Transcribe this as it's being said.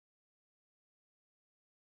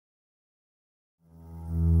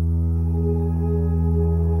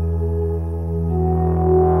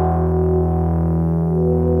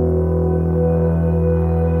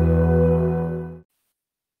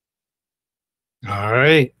All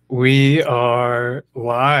right, we are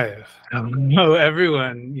live. Hello,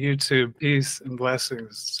 everyone. YouTube, peace and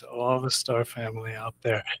blessings to all the star family out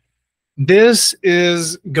there. This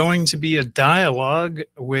is going to be a dialogue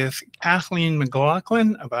with Cathleen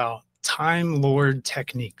McLaughlin about Time Lord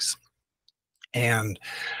techniques. And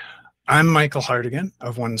I'm Michael Hartigan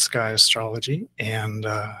of oneskyastrology. And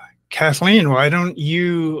Kathleen, why don't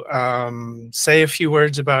you say a few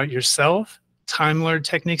words about yourself, Time Lord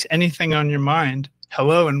techniques, anything on your mind?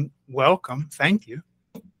 Hello and welcome. Thank you.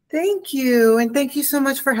 Thank you. And thank you so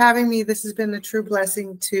much for having me. This has been a true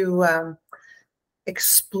blessing to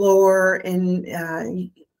explore in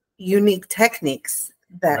unique techniques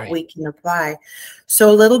that we can apply. So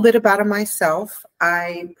a little bit about myself.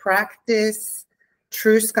 I practice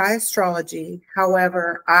true sky astrology.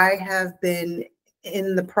 However, I have been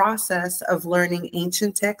in the process of learning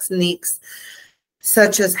ancient techniques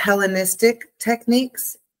such as Hellenistic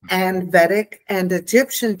techniques and Vedic and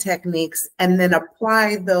Egyptian techniques, and then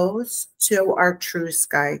apply those to our true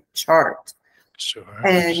sky chart. Sure.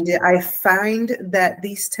 And I find that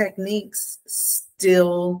these techniques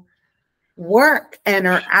still work and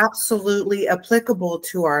are absolutely applicable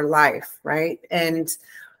to our life, right? And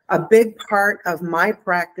a big part of my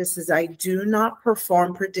practice is I do not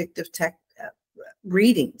perform predictive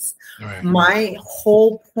readings. Right. My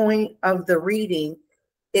whole point of the reading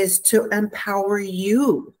is to empower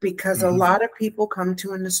you, because a lot of people come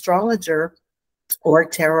to an astrologer or a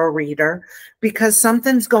tarot reader because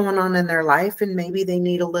something's going on in their life and maybe they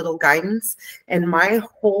need a little guidance. And my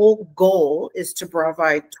whole goal is to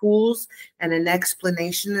provide tools and an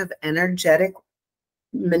explanation of energetic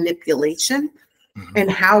manipulation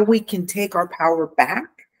and how we can take our power back.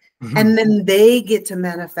 And then they get to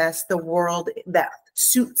manifest the world that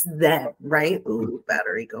suits them, right? Ooh,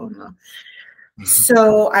 battery going low.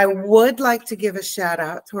 So I would like to give a shout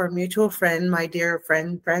out to our mutual friend, my dear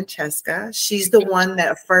friend, Francesca. She's the one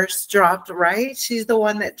that first dropped, right? She's the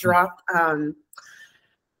one that dropped.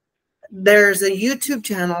 There's a YouTube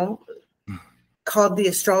channel called The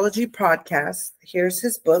Astrology Podcast. Here's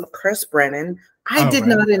his book, Chris Brennan. I did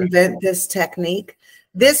not invent this technique.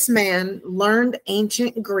 This man learned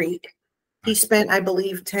ancient Greek. He spent, I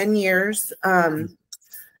believe, 10 years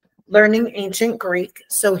learning ancient Greek,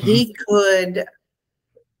 so he could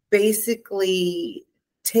basically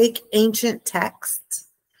take ancient texts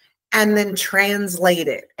and then translate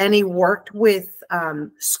it. And he worked with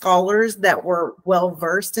scholars that were well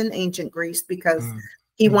versed in ancient Greece because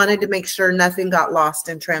he wanted to make sure nothing got lost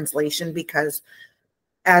in translation, because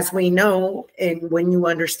as we know, and when you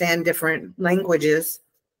understand different languages,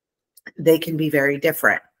 they can be very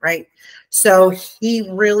different, right? So he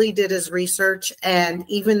really did his research, and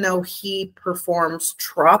even though he performs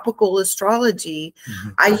tropical astrology,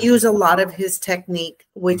 I use a lot of his technique,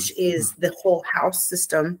 which is the whole house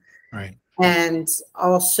system, and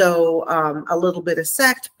also a little bit of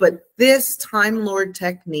sect. But this Time Lord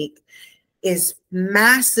technique is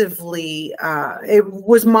massively, it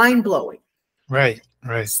was mind-blowing. Right.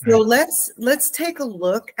 So let's take a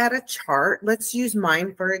look at a chart. Let's use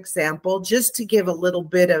mine, for example, just to give a little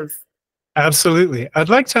bit of. Absolutely. I'd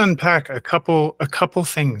like to unpack a couple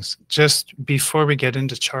things just before we get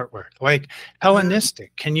into chart work. Like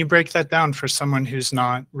Hellenistic, can you break that down for someone who's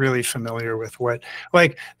not really familiar with what,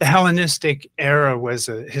 like the Hellenistic era was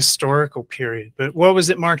a historical period, but what was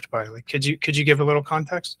it marked by? Like, could you give a little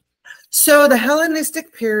context? So the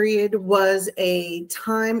Hellenistic period was a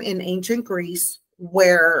time in ancient Greece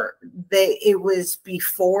where it was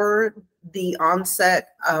before the onset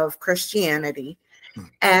of Christianity,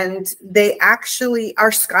 and they actually,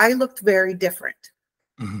 our sky looked very different.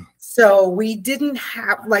 So we didn't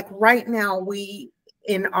have, like right now,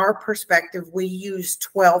 in our perspective, we use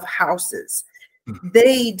 12 houses.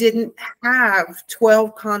 They didn't have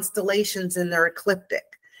 12 constellations in their ecliptic.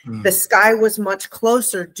 The sky was much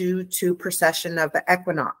closer due to precession of the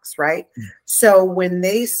equinox, right? So when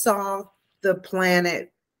they saw the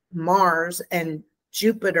planet Mars and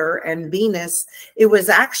Jupiter and Venus, it was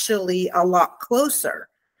actually a lot closer.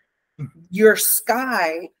 Your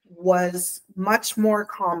sky was much more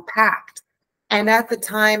compact. And at the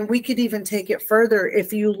time, we could even take it further.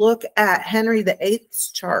 If you look at Henry VIII's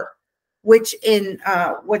chart, which in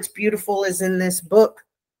what's beautiful is in this book,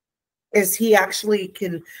 is he actually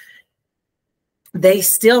can, they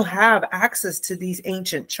still have access to these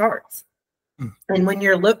ancient charts. And when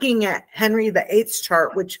you're looking at Henry VIII's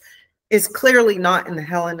chart, which is clearly not in the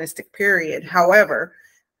Hellenistic period, however,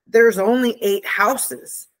 there's only 8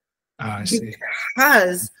 houses.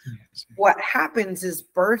 Because what happens is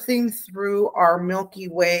birthing through our Milky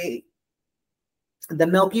Way, the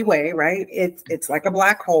Milky Way, right? It's like a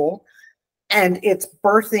black hole. and it's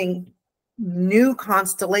birthing new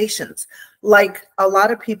constellations. Like a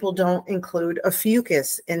lot of people don't include a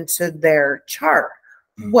fucus into their chart.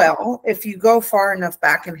 Well, if you go far enough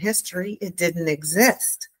back in history, it didn't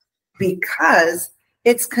exist because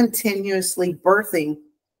it's continuously birthing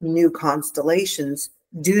new constellations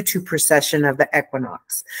due to precession of the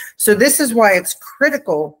equinox. So this is why it's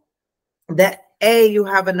critical that you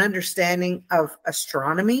have an understanding of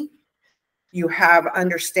astronomy. You have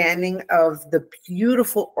understanding of the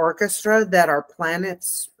beautiful orchestra that our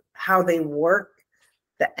planets, how they work,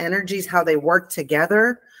 the energies, how they work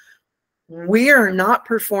together. We are not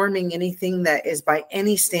performing anything that is by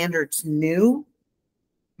any standards new.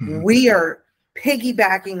 We are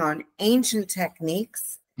piggybacking on ancient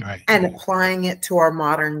techniques and applying it to our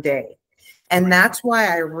modern day. And that's why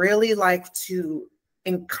I really like to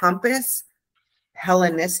encompass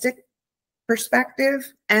Hellenistic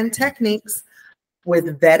perspective and techniques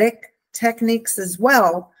with Vedic techniques as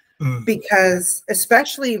well, because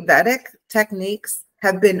especially Vedic techniques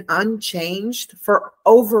have been unchanged for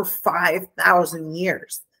over 5,000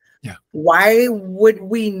 years. Yeah. Why would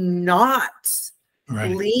we not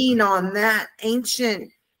lean on that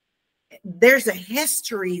ancient? There's a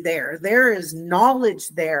history there. There is knowledge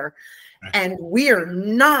there. And we are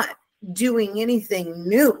not doing anything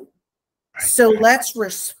new. So let's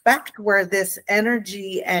respect where this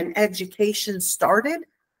energy and education started.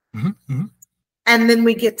 And then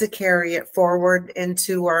we get to carry it forward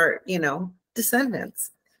into our,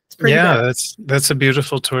 descendants. It's pretty bad. that's a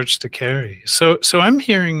beautiful torch to carry. So I'm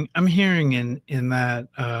hearing in that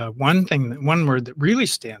one word that really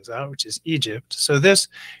stands out, which is Egypt. So this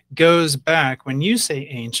goes back, when you say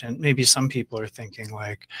ancient, maybe some people are thinking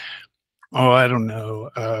like, oh, I don't know,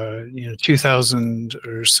 2000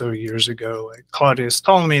 or so years ago, like Claudius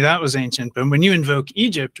Ptolemy, that was ancient. But when you invoke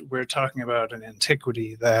Egypt, we're talking about an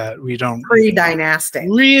antiquity that we don't pre-dynastic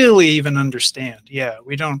really even understand. Yeah,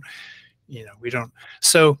 we don't.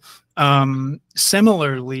 So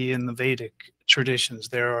similarly, in the Vedic traditions,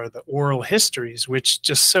 there are the oral histories, which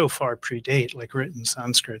just so far predate, like written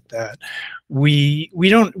Sanskrit, that we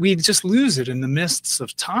just lose it in the mists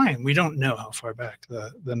of time. We don't know how far back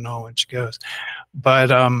the knowledge goes.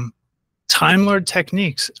 But Time Lord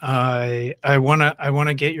techniques, I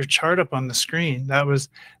wanna get your chart up on the screen. That was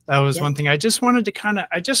one thing I just wanted to kind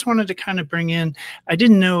of bring in. I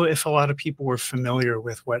didn't know if a lot of people were familiar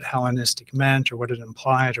with what Hellenistic meant, or what it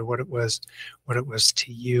implied, or what it was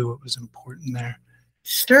to you. What was important there?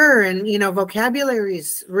 Sure. And vocabulary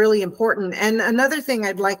is really important. And another thing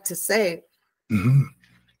I'd like to say,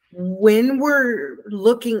 when we're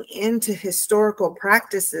looking into historical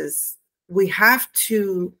practices, we have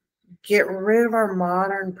to get rid of our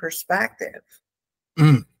modern perspective.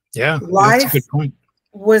 Yeah, life that's a good point.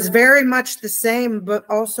 Was very much the same, but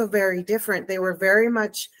also very different. They were very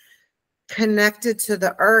much connected to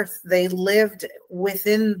the earth. They lived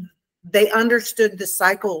within, they understood the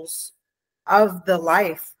cycles of the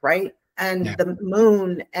life, right? And the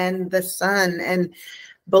moon and the sun, and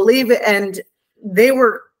believe it. And they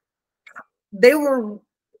were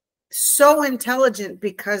so intelligent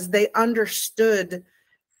because they understood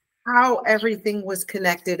how everything was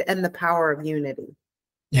connected and the power of unity.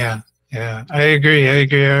 Yeah, I agree.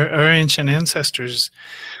 Our ancient ancestors,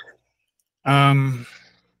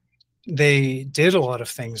 they did a lot of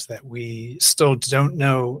things that we still don't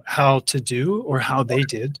know how to do or how they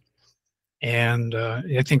did. And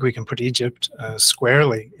I think we can put Egypt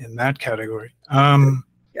squarely in that category.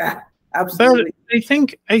 Yeah, absolutely. But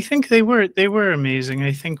I think they were amazing.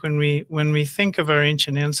 I think when we think of our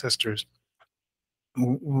ancient ancestors,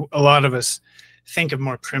 a lot of us think of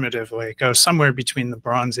more primitive, like, oh, somewhere between the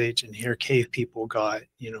Bronze Age and here, cave people got,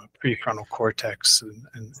 prefrontal cortex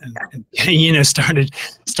and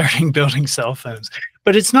starting building cell phones.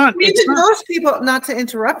 But it's not. Even those people, not to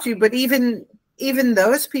interrupt you, but even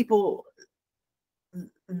those people,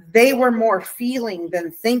 they were more feeling than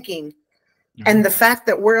thinking. And the fact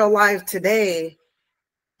that we're alive today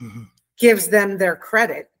gives them their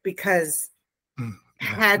credit, because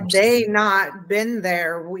had they not been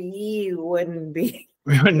there, we wouldn't be.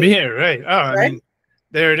 We wouldn't be here, right? Oh, right? I mean,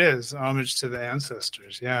 there it is. Homage to the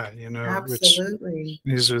ancestors. Yeah, absolutely.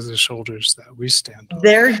 These are the shoulders that we stand on.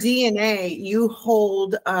 Their DNA, you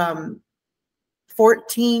hold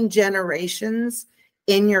 14 generations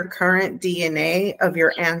in your current DNA of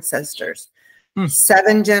your ancestors.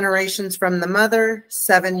 7 generations from the mother,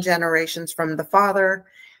 7 generations from the father,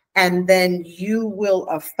 and then you will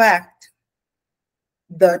affect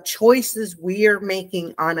the choices we are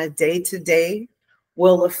making on a day-to-day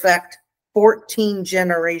will affect 14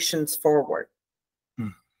 generations forward.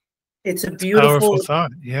 It's a beautiful powerful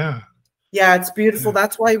thought. Yeah. Yeah, it's beautiful. Yeah.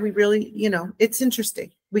 That's why we really, it's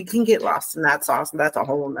interesting. We can get lost in that sauce, and that's a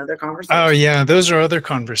whole another conversation. Oh yeah, those are other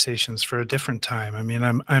conversations for a different time. I mean,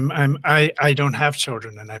 I don't have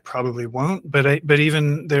children, and I probably won't. But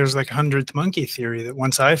even there's like 100th monkey theory that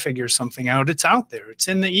once I figure something out, it's out there, it's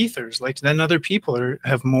in the ethers. Like then other people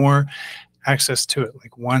have more access to it.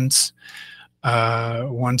 Like once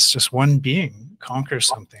just one being conquers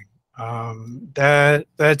something,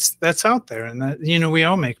 that's out there, and that we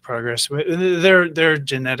all make progress. They're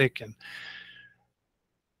genetic, and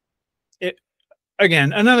it,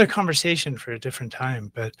 again, another conversation for a different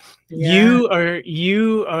time. But Yeah.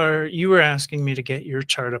 you were asking me to get your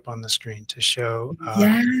chart up on the screen to show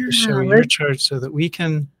Yeah, your chart so that we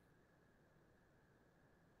can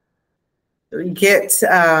get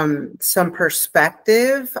some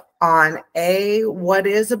perspective on what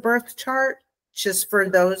is a birth chart, just for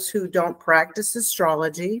those who don't practice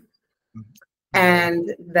astrology.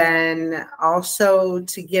 And then also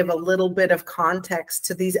to give a little bit of context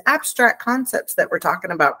to these abstract concepts that we're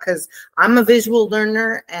talking about, because I'm a visual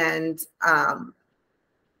learner, and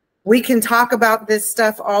we can talk about this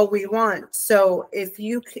stuff all we want. So if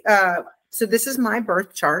you, so this is my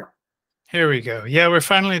birth chart. Here we go. Yeah, we're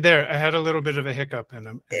finally there. I had a little bit of a hiccup in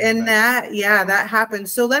them. And that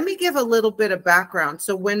happens. So let me give a little bit of background.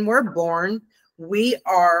 So when we're born, we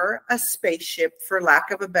are a spaceship, for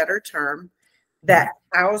lack of a better term, that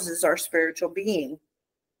houses our spiritual being.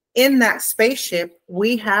 In that spaceship,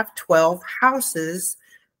 we have 12 houses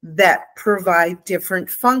that provide different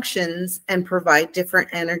functions and provide different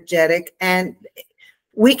energetic, and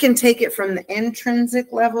we can take it from the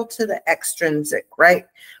intrinsic level to the extrinsic, right?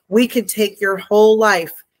 We could take your whole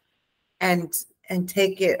life and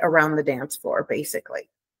take it around the dance floor, basically.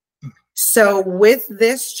 So with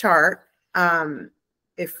this chart,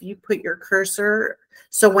 if you put your cursor,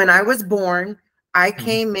 so when I was born, I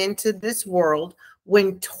came into this world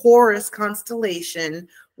when Taurus constellation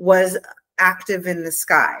was active in the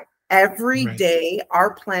sky. Every day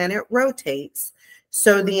our planet rotates.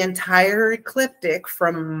 So the entire ecliptic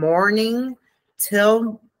from morning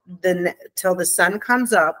till the sun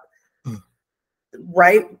comes up,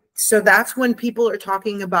 right? So that's when people are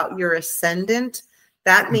talking about your ascendant.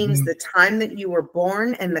 That means the time that you were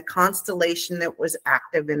born and the constellation that was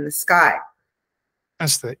active in the sky.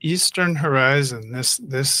 That's the eastern horizon.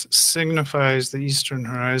 This signifies the eastern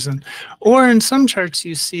horizon. Or in some charts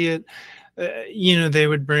you see it, they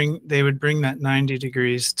would bring that 90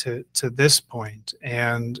 degrees to this point,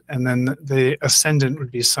 and then the ascendant would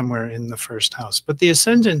be somewhere in the first house. But the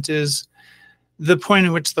ascendant is the point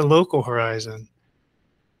at which the local horizon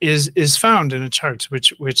is found in a chart,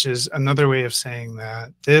 which is another way of saying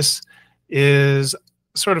that this is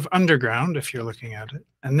sort of underground if you're looking at it,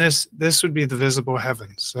 and this would be the visible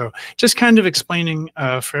heavens. So just kind of explaining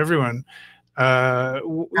for everyone,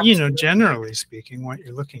 generally speaking, what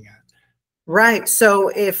you're looking at. Right. So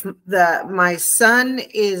if my sun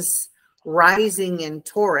is rising in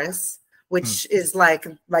Taurus, which is like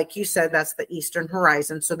you said, that's the eastern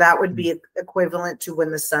horizon. So that would be equivalent to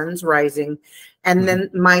when the sun's rising. And then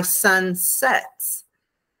my sun sets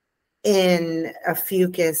in a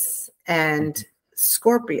Fucus and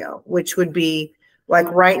Scorpio, which would be like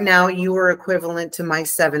right now you are equivalent to my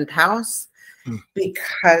 7th house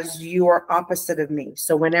because you are opposite of me.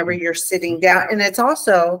 So whenever you're sitting down, and it's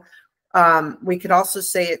also, we could also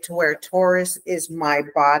say it to where Taurus is my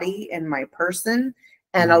body and my person.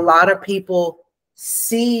 And a lot of people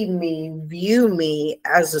view me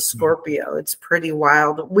as a Scorpio. It's pretty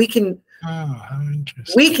wild. We can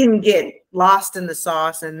get lost in the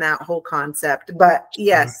sauce and that whole concept. But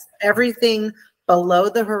yes, everything below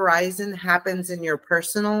the horizon happens in your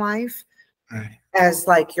personal life as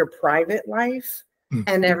like your private life.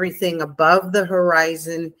 And everything above the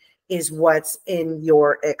horizon is what's in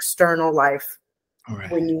your external life.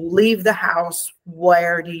 When you leave the house,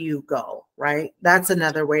 where do you go? Right? That's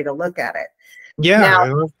another way to look at it. Yeah, now, I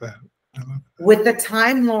love that. With the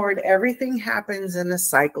Time Lord, everything happens in a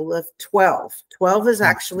cycle of 12. 12 is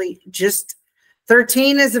actually just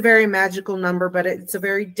 13 is a very magical number, but it's a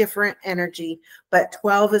very different energy. But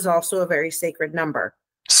 12 is also a very sacred number.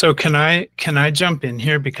 So can I jump in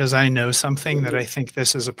here, because I know something that I think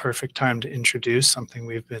this is a perfect time to introduce, something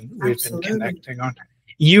we've been connecting on.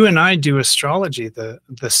 You and I do astrology the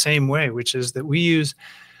same way, which is that we use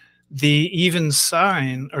the even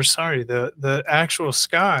sign, or sorry, the actual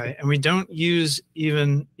sky, and we don't use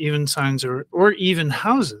even signs or even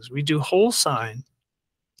houses. We do whole sign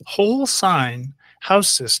house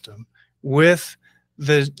system with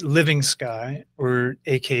the living sky, or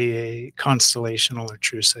aka constellational or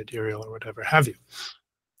true sidereal or whatever have you.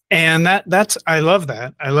 And that's, I love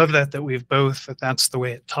that. I love that we've both, that's the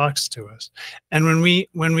way it talks to us. And when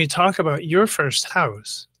we talk about your first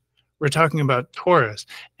house, we're talking about Taurus.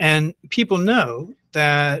 And people know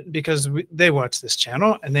that because they watch this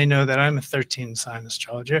channel and they know that I'm a 13 sign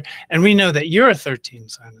astrologer, and we know that you're a 13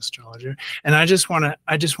 sign astrologer. And I just want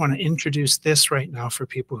to introduce this right now for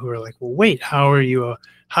people who are like, well, wait, how are you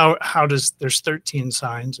how does, there's 13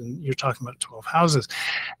 signs and you're talking about 12 houses.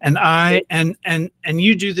 And and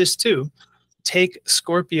you do this too. Take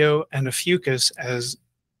Scorpio and a Fucus as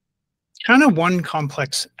kind of one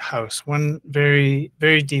complex house, one very,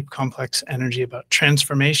 very deep, complex energy about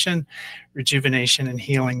transformation, rejuvenation, and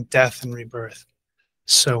healing, death and rebirth,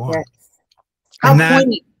 so on. Yes. How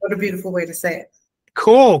poignant. What a beautiful way to say it.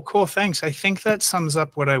 Cool, cool, thanks. I think that sums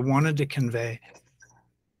up what I wanted to convey.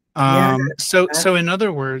 So in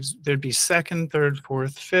other words, there'd be second, third,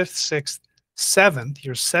 fourth, fifth, sixth, seventh.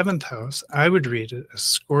 Your seventh house, I would read it as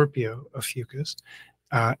Scorpio, a Fucus,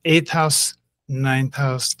 eighth house, ninth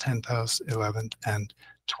house, 10th house, 11th, and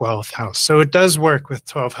 12th house. So it does work with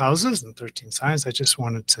 12 houses and 13 signs. I just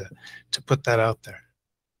wanted to put that out there.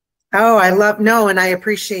 Oh, and I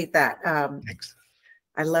appreciate that. Thanks.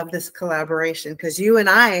 I love this collaboration because you and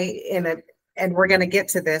I, and we're going to get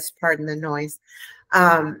to this, pardon the noise.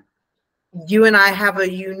 You and I have a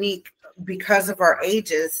unique, because of our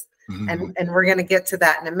ages, and we're going to get to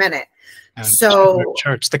that in a minute. And so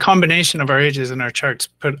charts, the combination of our ages and our charts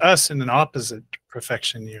put us in an opposite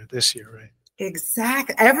perfection year this year, right?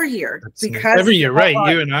 Exactly. Every year. That's because every year, right?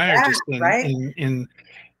 You and I are just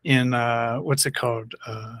in what's it called?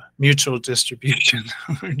 Mutual distribution.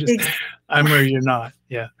 I'm where you're not.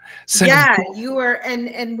 Yeah. So, yeah, you are,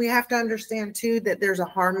 and we have to understand too that there's a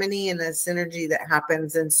harmony and a synergy that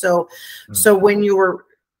happens. And so when your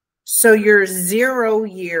 0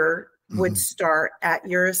 year would start at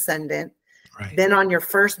your ascendant. Right. Then on your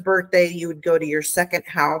first birthday, you would go to your second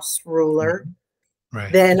house ruler.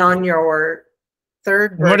 Right. Then on your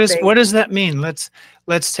third birthday. What does that mean? Let's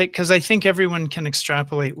take, because I think everyone can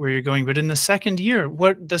extrapolate where you're going. But in the second year,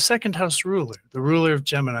 what the second house ruler, the ruler of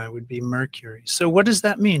Gemini, would be Mercury. So what does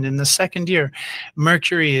that mean? In the second year,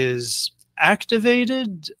 Mercury is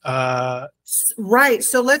activated. Right.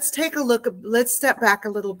 So let's take a look. Let's step back a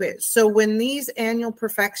little bit. So when these annual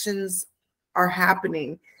perfections are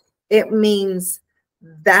happening, it means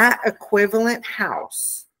that equivalent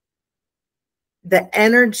house, the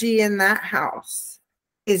energy in that house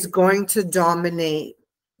is going to dominate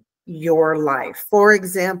your life. For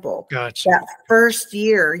example, gotcha. That first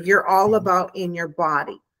year, you're all about in your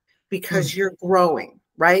body because you're growing,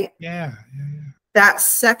 right? Yeah. That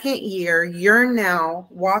second year, you're now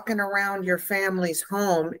walking around your family's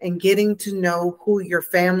home and getting to know who your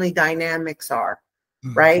family dynamics are,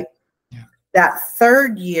 right? Yeah. That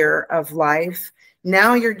third year of life,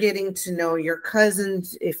 now you're getting to know your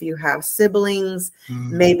cousins, if you have siblings,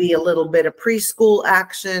 maybe a little bit of preschool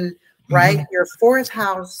action, right? Your fourth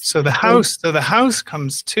house. So the house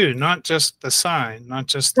comes too, not just the sign, not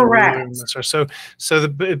just the ruler and the star. So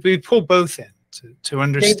we pull both in to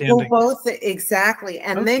understanding. They pull both, exactly.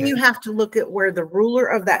 And then you have to look at where the ruler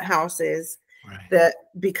of that house is,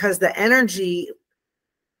 because the energy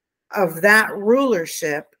of that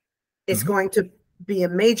rulership is going to be a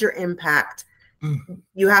major impact.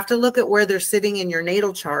 You have to look at where they're sitting in your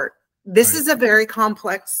natal chart. This is a very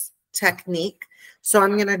complex technique. So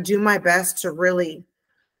I'm going to do my best to really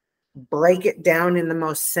break it down in the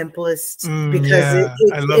most simplest, because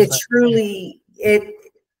it truly,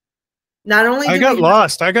 not only I got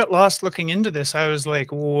lost looking into this. I was like,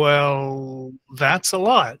 well, that's a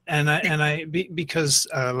lot. Because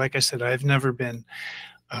like I said, I've never been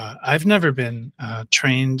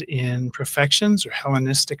trained in perfections or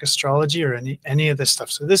Hellenistic astrology or any of this stuff.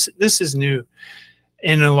 So this is new,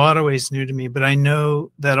 in a lot of ways new to me. But I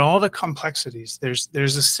know that all the complexities,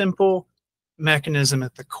 there's a simple mechanism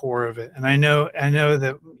at the core of it, and I know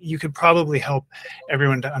that you could probably help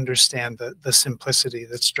everyone to understand the simplicity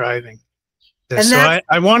that's driving this. So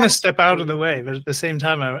I want to step out of the way, but at the same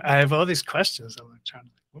time, I have all these questions. I'm like trying to.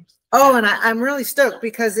 Whoops. Oh, and I'm really stoked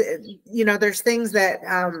because, there's things that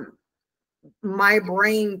my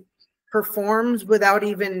brain performs without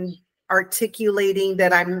even articulating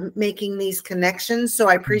that I'm making these connections. So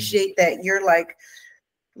I appreciate that you're like,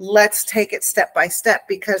 let's take it step by step,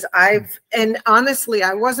 because and honestly,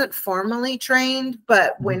 I wasn't formally trained,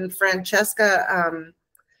 but when Francesca,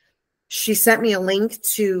 she sent me a link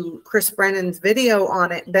to Chris Brennan's video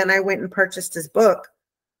on it, then I went and purchased his book.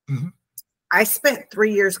 I spent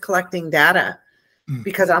 3 years collecting data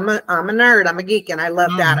because I'm a nerd, I'm a geek, and I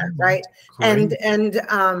love data, right? Great.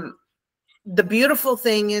 And the beautiful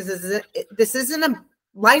thing is that this isn't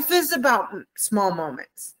life is about small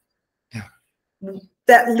moments Yeah.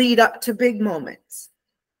 that lead up to big moments.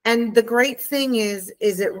 And the great thing is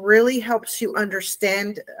it really helps you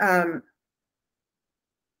understand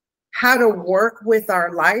how to work with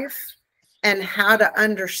our life and how to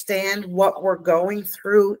understand what we're going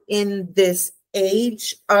through in this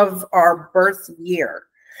age of our birth year.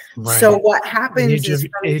 Right. So what happens is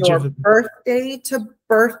from your birthday to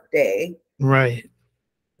birthday, right,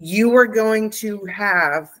 you are going to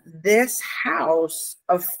have this house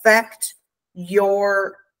affect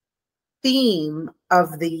your theme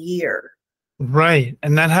of the year. right,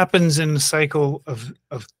 and that happens in the cycle of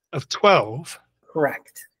 12.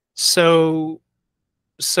 Correct. So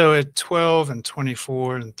at 12 and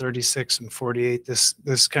 24 and 36 and 48, this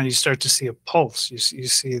kind of, you start to see a pulse. You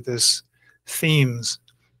see this themes.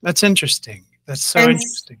 That's interesting. That's so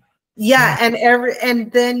interesting. Yeah,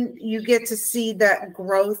 and then you get to see that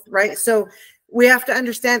growth, right? So we have to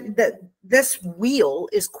understand that this wheel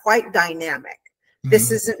is quite dynamic.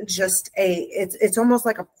 This isn't just it's almost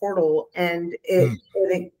like a portal, and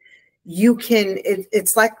it's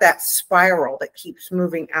like that spiral that keeps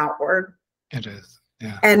moving outward. It is.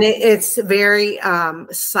 Yeah. And it's very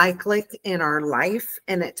cyclic in our life,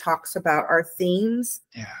 and it talks about our themes.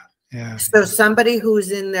 Yeah. Yeah. So somebody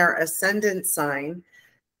who's in their ascendant sign,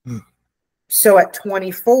 so at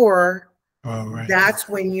 24, right. that's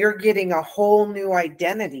when you're getting a whole new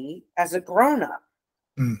identity as a grown-up,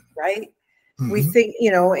 right? We think,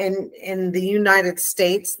 in the United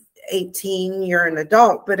States, 18, you're an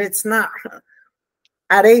adult, but it's not.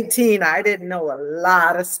 At 18, I didn't know a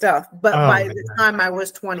lot of stuff. But by the time I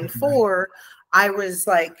was 24, I was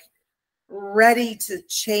like ready to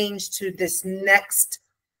change to this next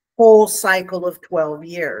whole cycle of 12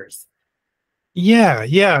 years. Yeah,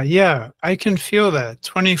 yeah, yeah. I can feel that.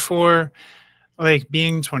 24, like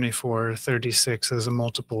being 24 or 36 as a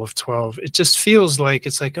multiple of 12. It just feels like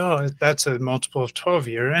it's like, oh, that's a multiple of 12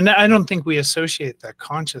 year. And I don't think we associate that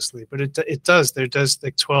consciously, but it does. There does,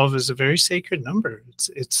 like 12 is a very sacred number.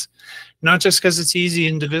 It's not just because it's easy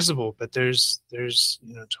and divisible, but there's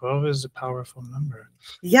 12 is a powerful number.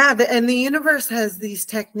 Yeah, and the universe has these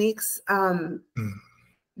techniques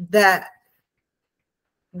that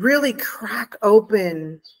really crack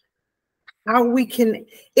open how we can.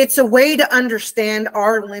 It's a way to understand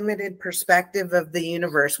our limited perspective of the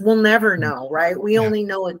universe. We'll never know, right? We only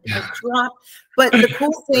know a drop. But the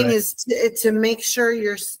cool thing is to make sure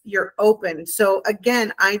you're open. So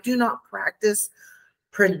again, I do not practice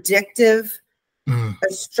predictive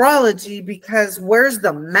astrology, because where's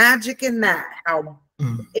the magic in that? How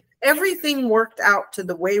if everything worked out to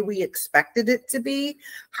the way we expected it to be,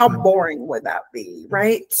 how boring would that be,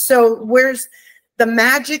 right? So where's the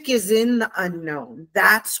magic is in the unknown.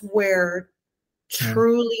 That's where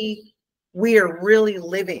truly we are really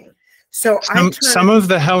living. So some of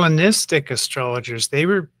the Hellenistic astrologers, they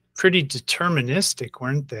were pretty deterministic,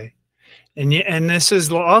 weren't they? And this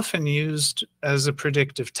is often used as a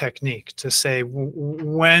predictive technique to say,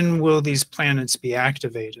 when will these planets be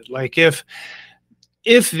activated? Like if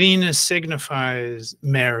Venus signifies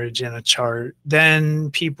marriage in a chart, then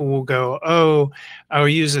people will go, oh, I'll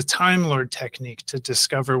use a Time Lord technique to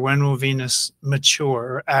discover when will Venus mature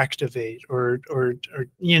or activate or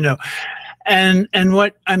and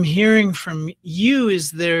what I'm hearing from you is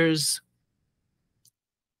this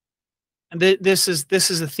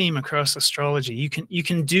is a theme across astrology. You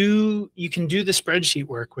can do the spreadsheet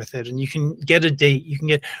work with it, and you can get a date,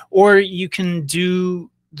 or you can do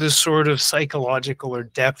the sort of psychological or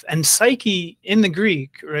depth. And psyche in the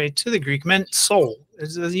Greek, right, to the Greek meant soul.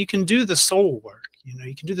 You can do the soul work,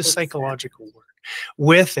 you can do the psychological work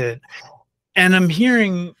with it. And I'm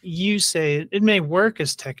hearing you say it may work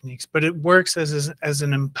as techniques, but it works as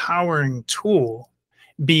an empowering tool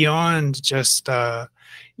beyond just, like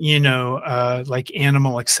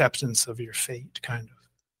animal acceptance of your fate, kind of.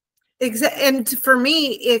 Exactly. And for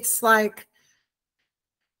me, it's like,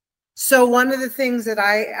 so one of the things that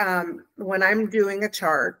when I'm doing a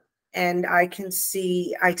chart and I can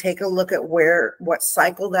see, I take a look at what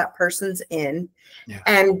cycle that person's in. Yeah.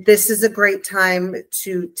 And this is a great time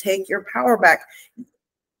to take your power back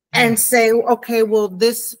and say, okay, well,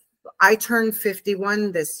 I turned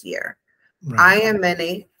 51 this year. Right. I am in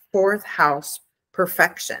a 4th house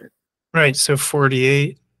perfection. Right. So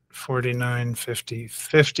 48, 49, 50,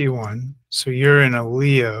 51. So you're in a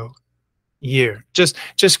Leo year. Just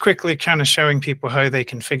quickly kind of showing people how they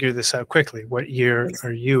can figure this out quickly. What year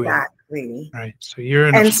are you in? Exactly. Right. So you're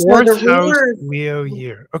in a 4th house Leo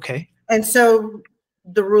year. Okay. And so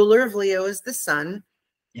the ruler of Leo is the sun.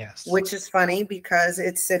 Yes. Which is funny because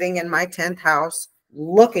it's sitting in my 10th house,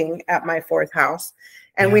 looking at my 4th house.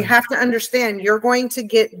 And we have to understand, you're going to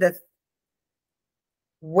get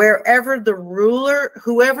wherever the ruler,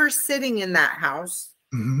 whoever's sitting in that house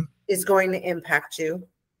is going to impact you.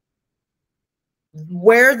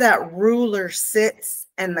 Where that ruler sits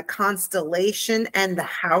and the constellation and the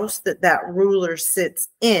house that that ruler sits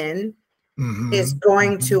in is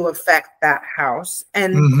going to affect that house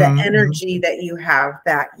and the energy that you have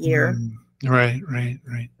that year. Right.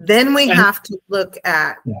 Then we have to look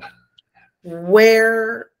at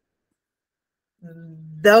where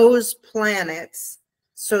those planets,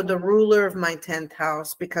 so the ruler of my 10th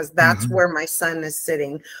house, because that's where my sun is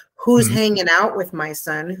sitting, who's hanging out with my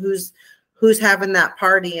sun, who's having that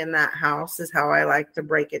party in that house, is how I like to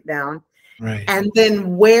break it down. Right. And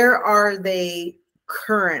then where are they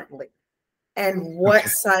currently? And what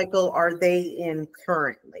cycle are they in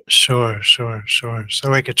currently? Sure. So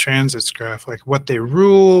like a transits graph, like what they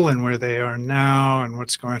rule and where they are now and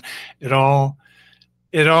what's going on.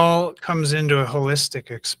 It all comes into a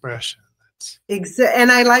holistic expression.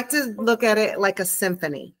 And I like to look at it like a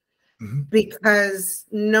symphony, because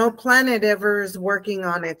no planet ever is working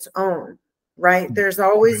on its own, right? There's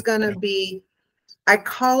always going to be, I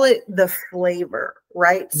call it the flavor,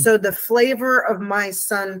 right? So the flavor of my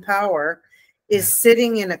sun power is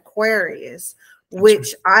sitting in Aquarius,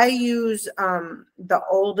 which I use the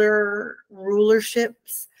older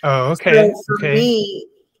rulerships. Oh, okay. So for me,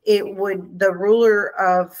 the ruler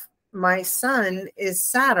of my sun is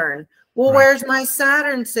Saturn. Well, where's my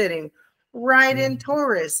Saturn sitting? Right in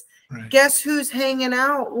Taurus. Guess who's hanging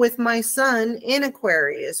out with my sun in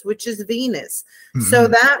Aquarius, which is Venus. So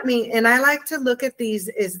that means, and I like to look at these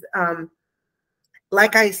as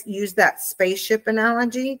like I use that spaceship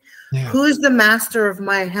analogy. Who's the master of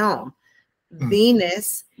my helm?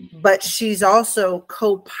 Venus, but she's also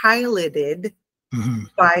co-piloted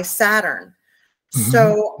by Saturn.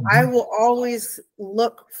 So I will always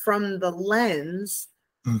look from the lens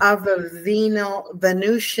of a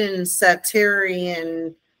Venusian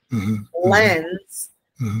Saturnian lens.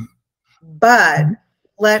 But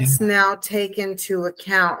let's now take into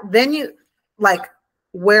account, then you like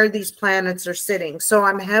where these planets are sitting. So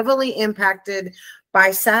I'm heavily impacted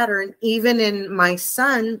by Saturn, even in my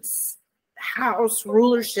sun's house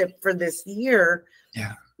rulership for this year,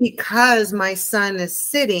 because my sun is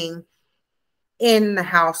sitting in the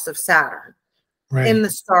house of Saturn, in the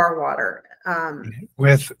star water.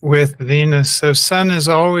 With Venus, so sun is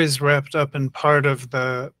always wrapped up in part of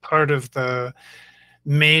the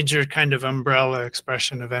major kind of umbrella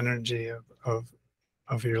expression of energy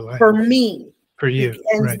of your life. For me. For you.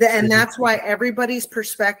 And that's why everybody's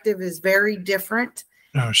perspective is very different.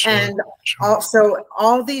 Oh, sure. And also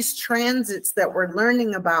all these transits that we're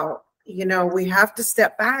learning about, you know, we have to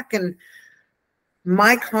step back, and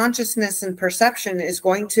my consciousness and perception is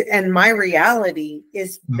going to, and my reality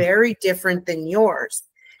is very different than yours.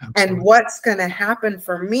 Absolutely. And what's going to happen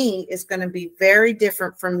for me is going to be very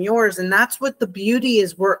different from yours. And that's what the beauty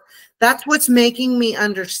is. That's what's making me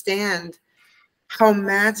understand how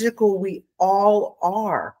magical we all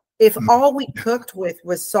are. If all we cooked with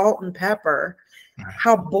was salt and pepper,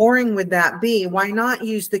 how boring would that be? Why not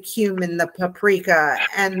use the cumin, the paprika,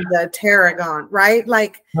 and the tarragon, right?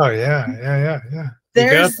 Like, oh yeah.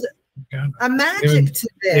 There's a magic to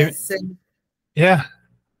this.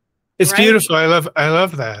 It's beautiful. I love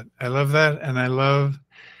that. I love that. And I love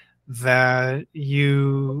that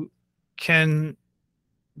you can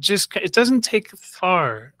just, it doesn't take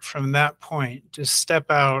far from that point to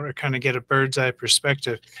step out or kind of get a bird's eye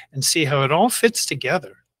perspective and see how it all fits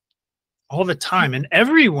together all the time. And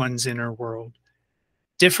everyone's inner world,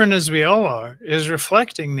 different as we all are, is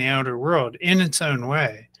reflecting the outer world in its own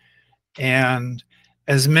way. And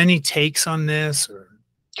as many takes on this or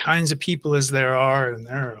kinds of people as there are, and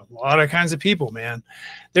there are a lot of kinds of people, man,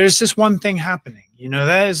 there's just one thing happening. You know,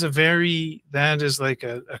 that is like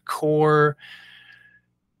a core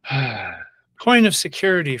point of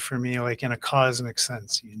security for me, like in a cosmic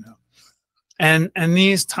sense, you know. And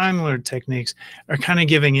these Time Lord techniques are kind of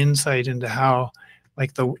giving insight into how,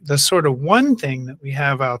 like, the sort of one thing that we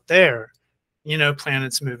have out there, you know,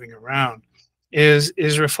 planets moving around, is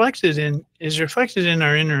reflected in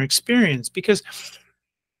our inner experience. Because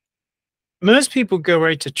most people go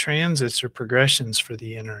right to transits or progressions for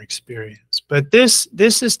the inner experience, but this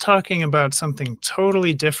is talking about something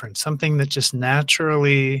totally different, something that just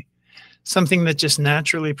naturally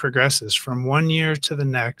progresses from one year to the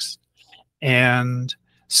next. And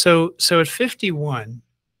so at 51,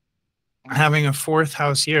 having a fourth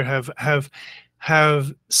house year,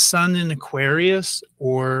 have sun in Aquarius,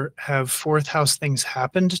 or have fourth house things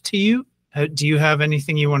happened to you? Do you have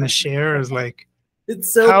anything you want to share as like,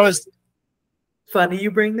 it's so, how is Funny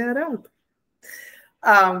you bring that up.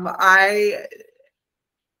 I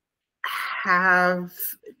have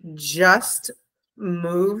just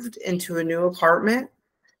moved into a new apartment.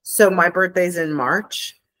 So my birthday's in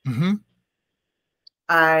March. Mm-hmm.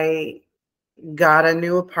 I got a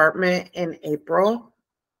new apartment in April.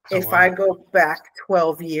 If I go back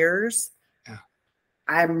 12 years,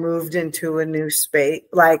 I moved into a new space.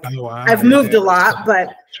 Like, I've moved a lot, but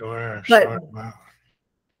wow.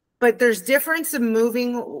 But there's difference in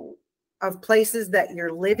moving of places that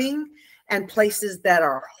you're living and places that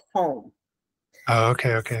are home. Oh,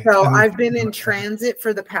 okay. So I've been in transit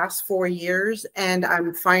for the past 4 years, and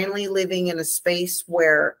I'm finally living in a space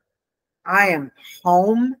where I am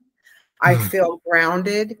home. I feel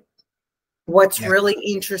grounded. What's really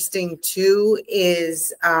interesting too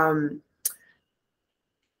is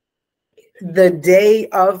the day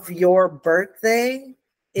of your birthday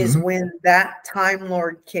is when that Time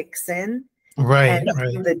Lord kicks in. Right.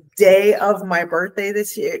 The day of my birthday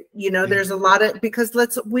this year, there's a lot of, because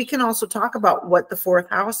we can also talk about what the fourth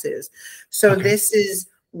house is. So this is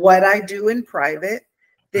what I do in private.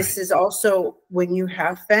 This is also when you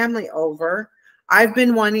have family over. I've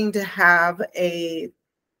been wanting to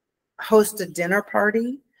host a dinner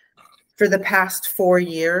party for the past 4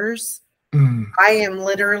 years. I am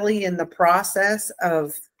literally in the process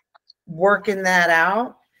of working that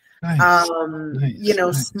out.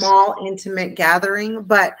 Nice. Small intimate gathering,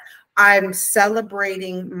 but I'm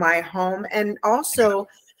celebrating my home. And also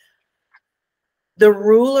the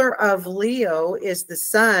ruler of Leo is the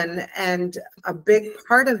sun, and a big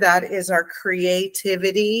part of that is our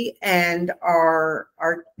creativity and our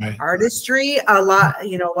artistry. A lot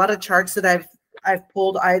of charts that I've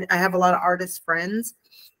pulled. I have a lot of artist friends.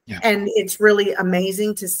 And it's really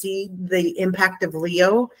amazing to see the impact of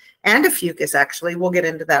Leo and Ophiuchus, actually. We'll get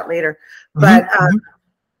into that later. But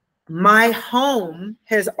my home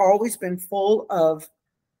has always been full of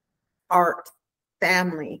art,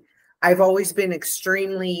 family. I've always been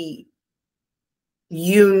extremely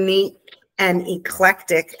unique and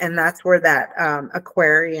eclectic, and that's where that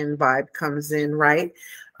Aquarian vibe comes in, right?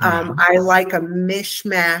 I like a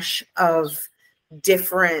mishmash of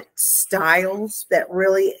different styles that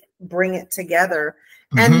really bring it together.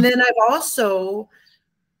 And then I've also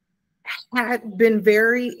had been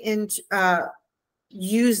very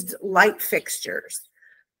used light fixtures.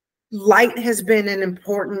 Light has been an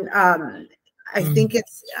important, I think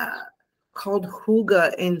it's called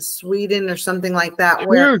Huga in Sweden or something like that.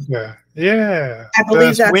 Where Huga, yeah. I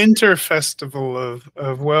believe that's winter festival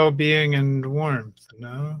of well-being and warmth,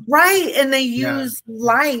 Right. And they use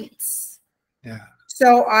lights. Yeah.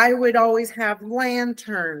 So I would always have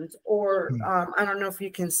lanterns, or I don't know if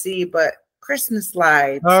you can see, but Christmas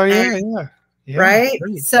lights. Oh, yeah. Right.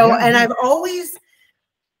 So, and I've always,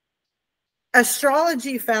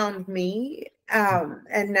 astrology found me.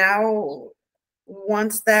 And now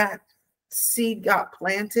once that seed got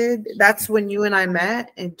planted, that's when you and I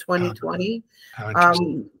met in 2020.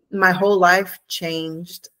 My whole life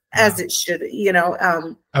changed, as it should,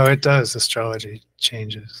 oh, it does. Astrology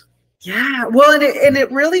changes. Yeah, well, and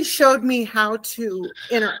it really showed me how to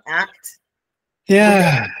interact.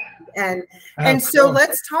 Yeah. And so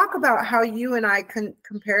let's talk about how you and I can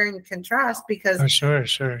compare and contrast, because sure.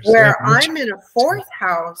 where I'm in a fourth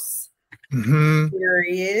house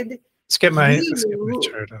period, let's get my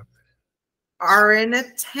chart up. Are in a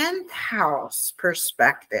 10th house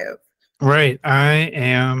perspective. Right. I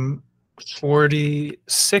am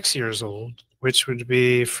 46 years old, which would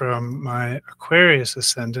be from my Aquarius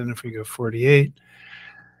ascendant. If we go 48,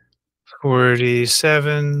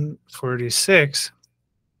 47, 46,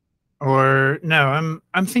 or no,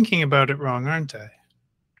 I'm thinking about it wrong, aren't I?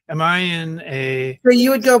 Am I in a... So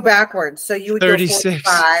you would go backwards. So you would 36.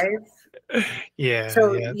 go 45. Yeah.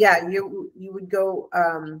 So you would go,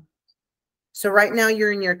 so right now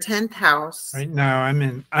you're in your 10th house. Right now I'm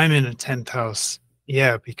in a 10th house.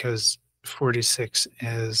 Yeah, because 46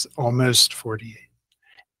 is almost 48.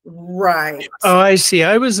 Right. Oh, I see.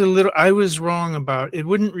 I was wrong about it.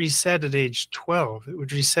 Wouldn't reset at age 12. It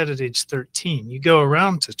would reset at age 13. You go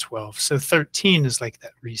around to 12. So 13 is like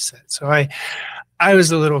that reset. So I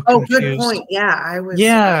was a little confused. Oh, good point. Yeah, I was.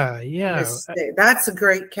 Yeah. That's a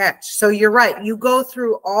great catch. So you're right. You go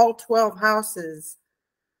through all 12 houses.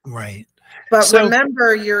 Right. But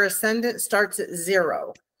remember, your ascendant starts at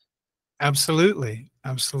 0. Absolutely.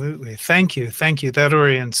 Thank you. That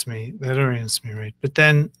orients me. Right. But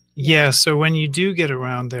then, so when you do get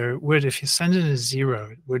around there, if you send it as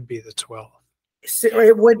 0, it would be the 12. So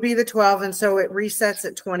it would be the 12. And so it resets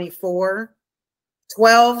at 24,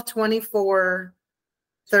 12, 24,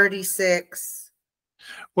 36.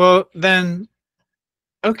 Well, then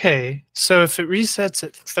Okay, so if it resets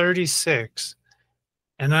at 36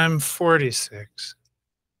 and I'm 46,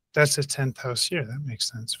 that's a 10th house year. That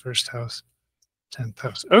makes sense. First house, 10th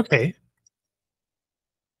house. Okay.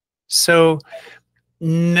 So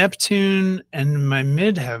Neptune and my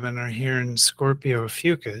midheaven are here in Scorpio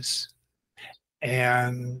Fucus.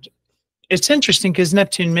 And it's interesting because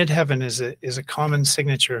Neptune midheaven is a common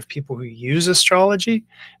signature of people who use astrology.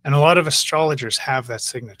 And a lot of astrologers have that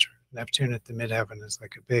signature. Neptune at the midheaven is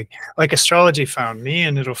like a big, like astrology found me,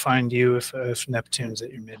 and it'll find you if Neptune's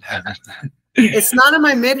at your midheaven. It's not in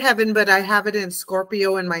my midheaven, but I have it in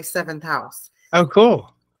Scorpio in my 7th house. Oh,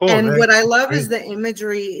 cool. Cool. And what I love is the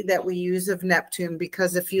imagery that we use of Neptune,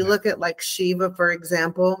 because if you look at like Shiva, for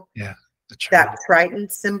example, that Triton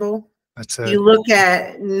symbol, you look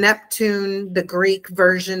at Neptune, the Greek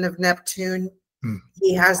version of Neptune,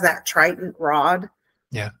 he has that Triton rod.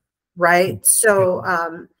 Yeah. Right. So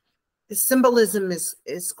the symbolism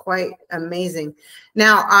is quite amazing.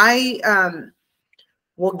 Now,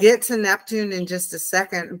 we'll get to Neptune in just a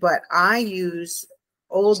second, but I use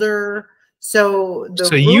older. So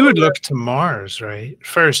you would look to Mars, right?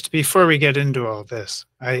 First, before we get into all this,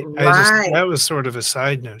 that was sort of a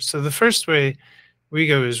side note. So the first way we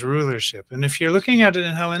go is rulership. And if you're looking at it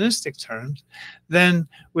in Hellenistic terms, then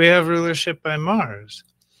we have rulership by Mars.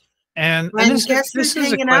 And guess who's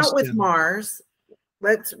hanging out with Mars?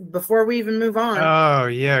 Before we even move on. Oh,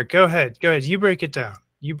 yeah. Go ahead. Go ahead. You break it down.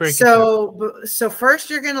 You break it down. So first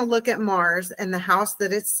you're going to look at Mars and the house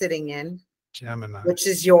that it's sitting in. Gemini. Which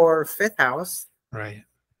is your 5th house. Right.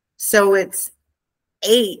 So it's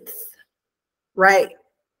 8th, right?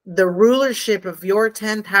 The rulership of your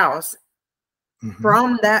 10th house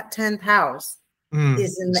from that 10th house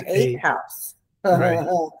is in the 8th house. Right.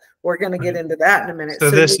 We're going to get into that in a minute.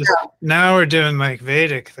 So this is, now we're doing like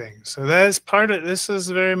Vedic things. So that's part of, this is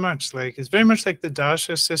very much like, it's very much like the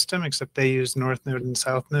Dasha system, except they use North Node and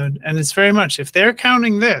South Node. And it's very much, if they're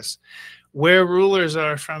counting this, where rulers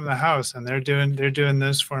are from the house, and they're doing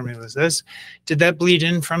those formulas. Did that bleed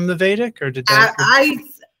in from the Vedic, or did that?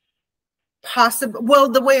 Well,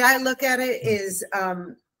 the way I look at it is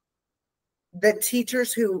the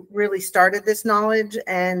teachers who really started this knowledge,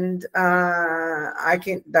 and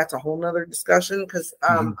that's a whole nother discussion, because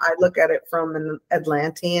I look at it from an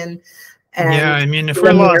Atlantean. And yeah, I mean, if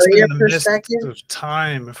we're lost in the midst of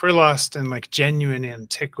time, if we're lost in like genuine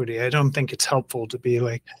antiquity, I don't think it's helpful to be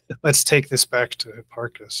like, let's take this back to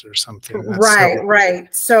Hipparchus or something.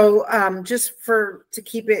 Right. So just to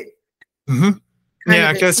keep it.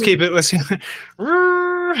 Yeah, let's keep it.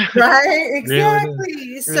 Right,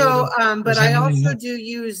 exactly. So, but I also do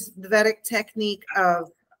use the Vedic technique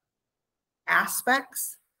of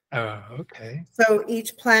aspects. Oh, okay. So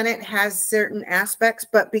each planet has certain aspects,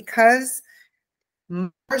 but because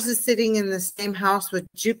Mars is sitting in the same house with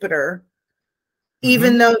Jupiter,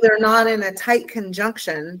 even though they're not in a tight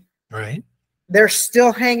conjunction, right? They're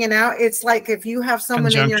still hanging out. It's like if you have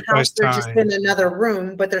someone in your house, they're just in another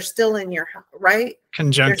room, but they're still in your house, right?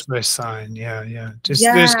 Conjunct by sign, yeah.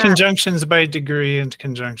 There's conjunctions by degree and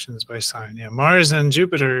conjunctions by sign. Yeah, Mars and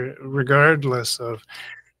Jupiter, regardless of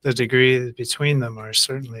the degree between them, are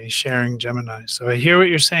certainly sharing Gemini. So I hear what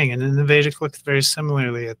you're saying, and in the Vedic look very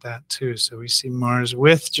similarly at that too. So we see Mars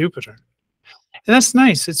with Jupiter, and that's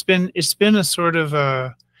nice. It's been a sort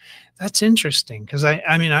of that's interesting, because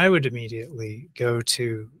I mean I would immediately go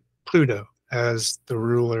to Pluto as the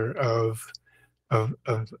ruler of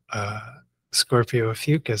Scorpio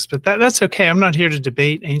Fucus, but that's okay. I'm not here to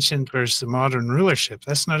debate ancient versus modern rulership.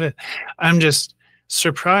 That's not it. I'm just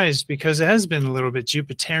surprised because it has been a little bit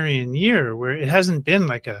Jupiterian year where it hasn't been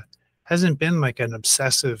like an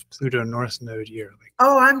obsessive Pluto North Node year.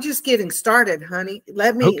 Oh, I'm just getting started, honey.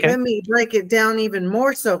 Let me break it down even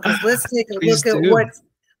more so, because let's take a look at what's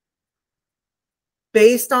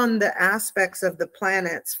based on the aspects of the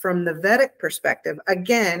planets from the Vedic perspective.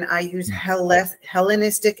 Again, I use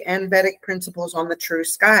Hellenistic and Vedic principles on the true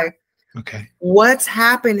sky. Okay. What's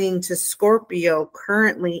happening to Scorpio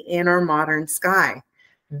currently in our modern sky?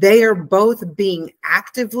 They are both being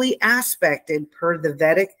actively aspected per the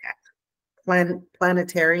Vedic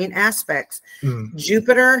planetarian aspects.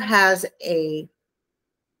 Jupiter has a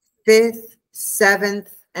 5th, 7th,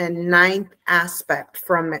 and 9th aspect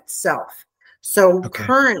from itself. So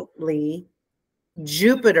currently,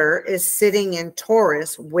 Jupiter is sitting in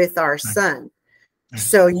Taurus with our sun.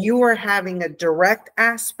 So you are having a direct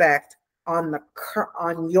aspect on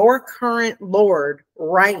your current Lord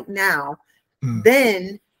right now.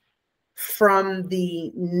 Then from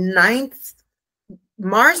the 9th,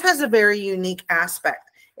 Mars has a very unique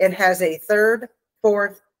aspect. It has a 3rd,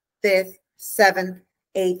 4th, 5th, 7th,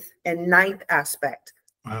 8th, and 9th aspect.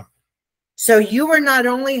 Wow. So you are not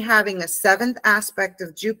only having a 7th aspect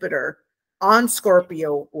of Jupiter on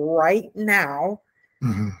Scorpio right now,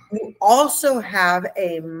 you also have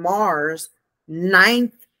a Mars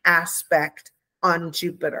 9th aspect on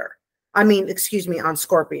Jupiter. I mean, excuse me, on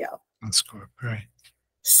Scorpio. On Scorpio, right.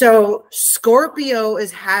 So Scorpio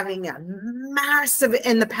is having a massive,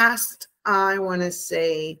 in the past, I want to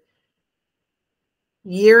say,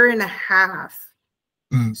 year and a half,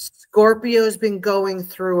 Scorpio has been going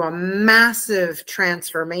through a massive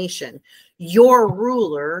transformation. Your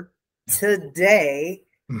ruler today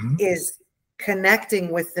is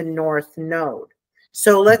connecting with the North Node.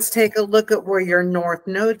 So let's take a look at where your North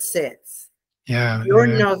Node sits. Yeah. Your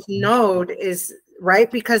North Node is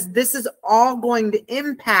right, because this is all going to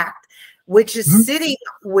impact, which is sitting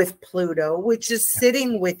with Pluto, which is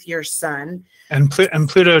sitting with your sun. And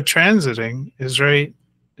Pluto transiting is right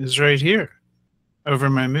here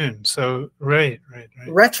over my moon. So right.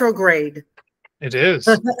 Retrograde. It is.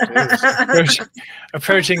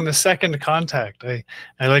 Approaching the second contact. I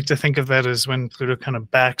like to think of that as when Pluto kind of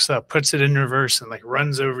backs up, puts it in reverse, and like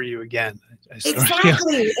runs over you again.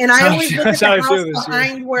 Exactly. And I always look at the house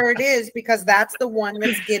behind where it is, because that's the one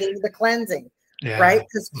that's getting the cleansing. Yeah, right?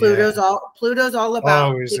 Because Pluto's all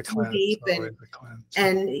about always a cleanse, deep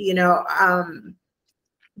and you know,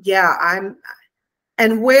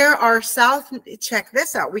 and where our south, check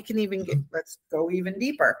this out. We can even get, let's go even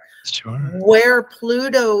deeper. Sure. Where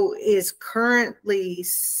Pluto is currently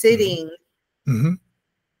sitting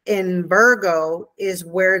in Virgo is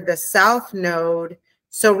where the south node.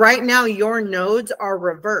 So right now your nodes are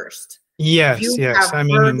reversed. Yes, yes. I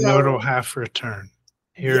mean, a nodal half return.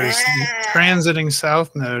 Here's transiting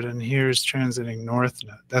south node, and here's transiting north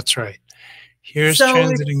node. That's right. Here's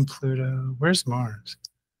transiting Pluto. Where's Mars?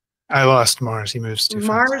 I lost Mars. He moves too fast.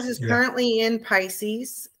 Mars is currently in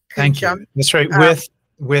Pisces. Thank you. That's right.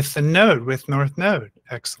 With the node, with north node.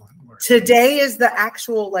 Excellent work. Today is the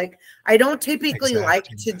actual, like, I don't typically like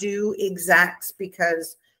to do exacts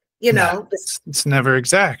because, you know, it's never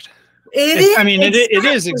exact. I mean, it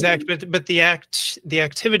is exact, but the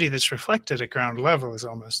activity that's reflected at ground level is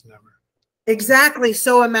almost never. Exactly.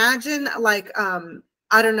 So imagine, like,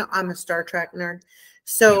 I don't know, I'm a Star Trek nerd.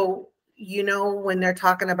 So, you know, when they're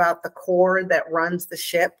talking about the core that runs the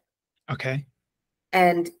ship. Okay.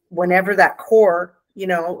 And whenever that core, you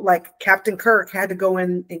know, like Captain Kirk had to go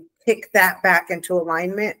in and kick that back into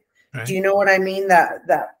alignment. Right. Do you know what I mean? That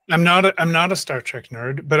I'm not a Star Trek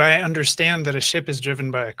nerd, but I understand that a ship is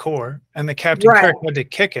driven by a core, and the Captain Kirk had to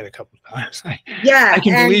kick it a couple of times. I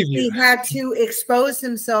can believe you. He had to expose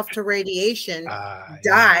himself to radiation,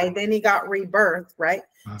 die, then he got rebirth, right?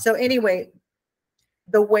 So anyway,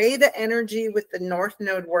 the way the energy with the north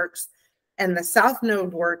node works and the south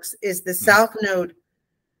node works is the south node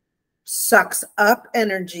sucks up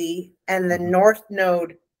energy, and the north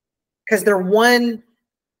node, because they're one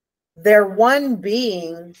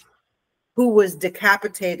being who was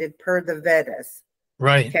decapitated per the Vedas.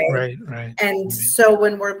 Right, okay? right. And so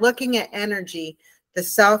when we're looking at energy, the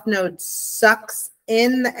south node sucks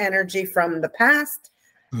in the energy from the past,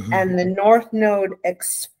 and the north node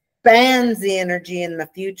expands the energy in the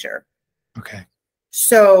future. Okay.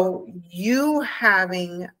 So you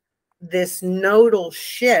having this nodal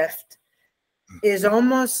shift is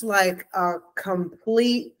almost like a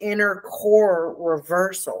complete inner core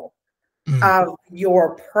reversal of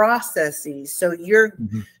your processes. So you're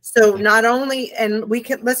so not only, and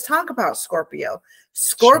let's talk about Scorpio.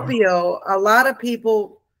 Scorpio, a lot of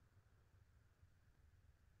people,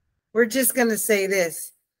 we're just going to say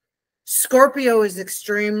this. Scorpio is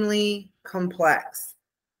extremely complex,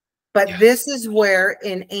 but this is where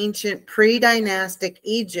in ancient pre-dynastic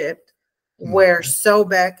Egypt, where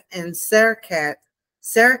Sobek and Serket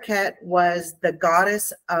was the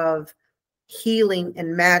goddess of healing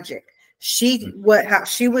and magic. She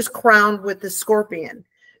was crowned with the scorpion.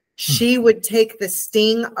 She would take the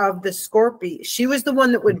sting of the scorpion. She was the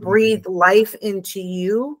one that would breathe life into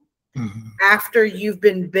you after you've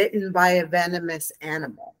been bitten by a venomous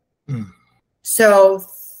animal. So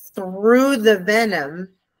through the venom,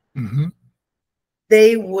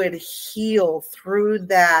 they would heal through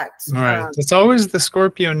that. Right. It's always the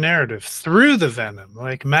Scorpio narrative, through the venom,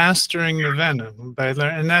 like mastering the venom by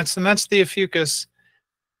learning, and that's the Ophiuchus.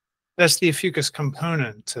 That's the Ophiuchus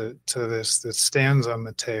component to this that stands on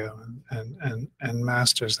the tail and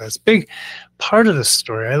masters. That's a big part of the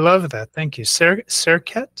story. I love that. Thank you,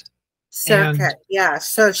 Serket. Serket, yeah.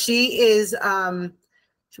 So she is.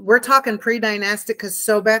 We're talking pre-dynastic because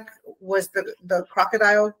Sobek was the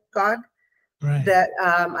crocodile god. Right. That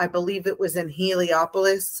I believe it was in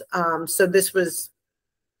Heliopolis. So this was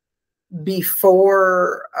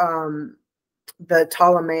before the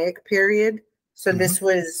Ptolemaic period. So this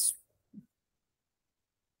was,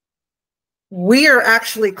 we are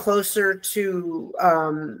actually closer to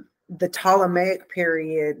the Ptolemaic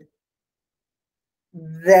period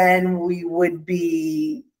than we would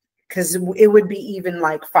be, because it would be even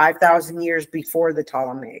like 5,000 years before the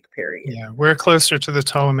Ptolemaic period. Yeah, we're closer to the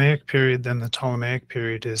Ptolemaic period than the Ptolemaic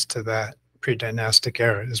period is to that pre-dynastic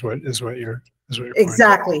era. Is what you're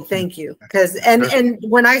Exactly. Thank you. Because and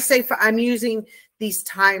when I say I'm using these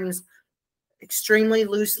times extremely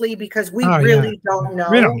loosely because we really don't know.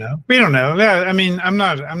 We don't know. We don't know. Yeah, I mean, I'm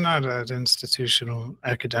not an institutional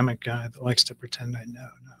academic guy that likes to pretend I know.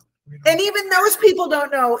 No. And even those people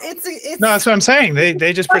don't know. It's no, that's what I'm saying.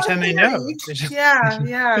 They just pretend they know.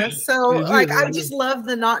 Yeah. So like I just love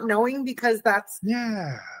the not knowing because that's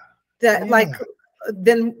like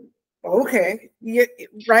then okay. Yeah,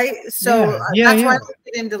 right. So that's why I don't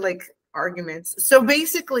get into like arguments. So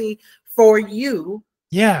basically for you.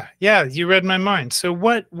 Yeah, you read my mind. So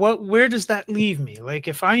where does that leave me? Like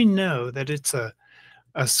if I know that it's a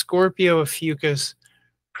Scorpio Fucus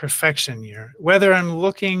perfection year, whether I'm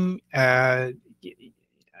looking at,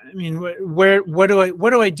 I mean, what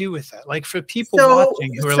do I do with that? Like for people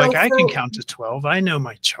watching who are like, I can count to 12, I know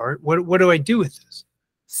my chart. What do I do with this?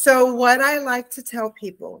 So what I like to tell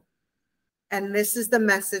people, and this is the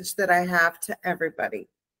message that I have to everybody.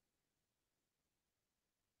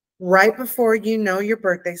 Right before you know your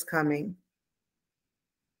birthday's coming,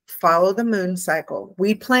 follow the moon cycle.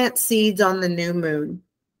 We plant seeds on the new moon.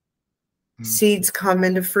 Seeds come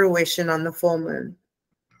into fruition on the full moon.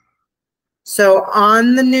 So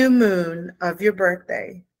on the new moon of your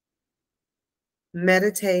birthday,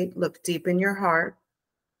 meditate, look deep in your heart,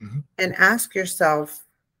 and ask yourself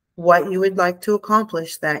what you would like to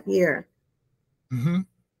accomplish that year.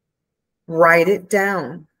 Write it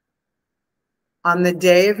down. On the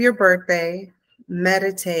day of your birthday,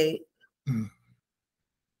 meditate,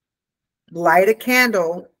 light a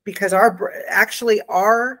candle, because our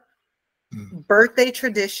birthday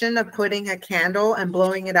tradition of putting a candle and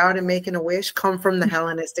blowing it out and making a wish come from the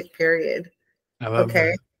Hellenistic period. I love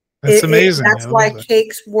that. That's amazing. That's why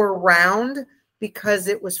cakes were round, because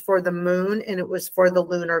it was for the moon and it was for the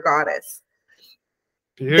lunar goddess.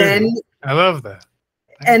 Then I love that.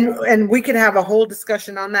 And we could have a whole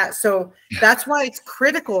discussion on that. So that's why it's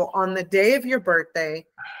critical on the day of your birthday,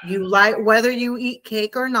 you light, whether you eat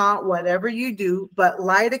cake or not, whatever you do, but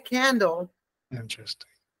light a candle. Interesting.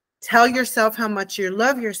 Tell yourself how much you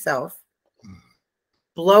love yourself.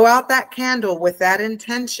 Blow out that candle with that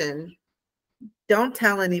intention. Don't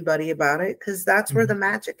tell anybody about it, because that's where the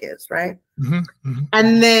magic is, right?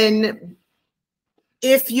 And then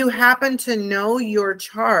if you happen to know your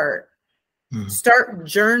chart, start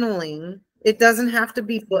journaling. It doesn't have to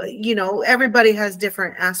be, you know, everybody has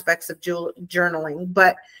different aspects of journaling,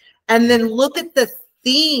 and then look at the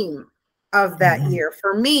theme of that year.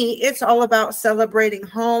 For me, it's all about celebrating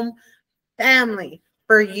home, family.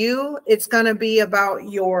 For you, it's going to be about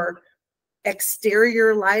your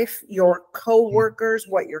exterior life, your co-workers,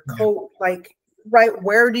 what your right,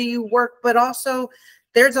 where do you work? But also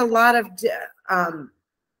there's a lot of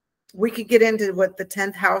we could get into what the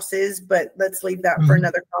 10th house is, but let's leave that for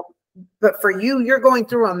another call. But for you, you're going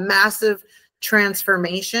through a massive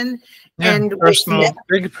transformation, and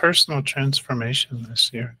big personal transformation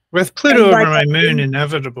this year with Pluto over my moon,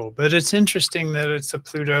 inevitable. But it's interesting that it's a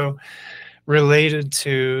Pluto related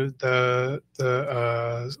to the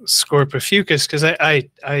Scorpio Fucus, because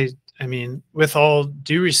I mean, with all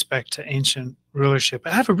due respect to ancient rulership,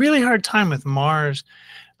 I have a really hard time with Mars.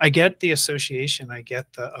 I get the association. I get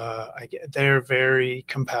they're very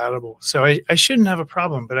compatible. So I shouldn't have a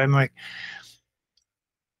problem, but I'm like,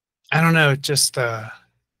 I don't know.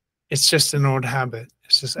 It's just an old habit.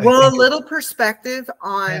 It's just, well, a little perspective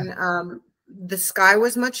on the sky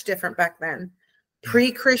was much different back then.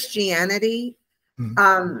 Pre-Christianity.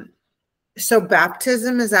 So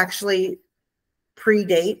baptism is actually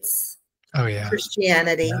predates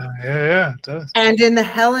Christianity. Yeah, it does. And in the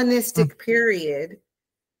Hellenistic period,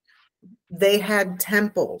 they had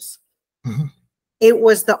temples. It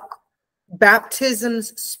was the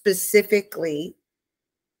baptisms specifically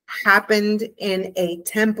happened in a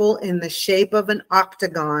temple in the shape of an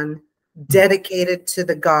octagon dedicated to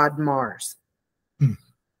the god Mars.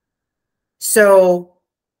 So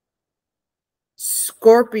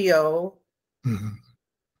Scorpio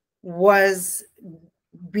was,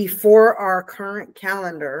 before our current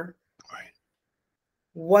calendar,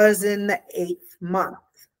 was in the 8th month.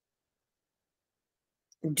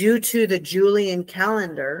 Due to the Julian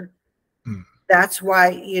calendar, that's why,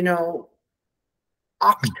 you know,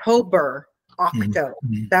 October, octo.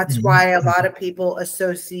 That's why a lot of people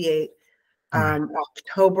associate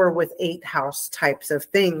October with 8th house types of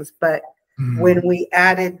things. But when we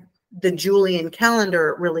added the Julian calendar,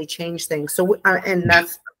 it really changed things. So, and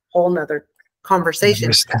that's a whole nother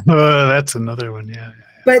conversation. Oh, that's another one. Yeah.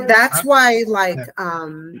 But that's why, like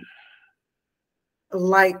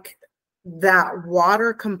that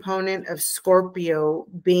water component of Scorpio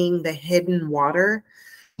being the hidden water.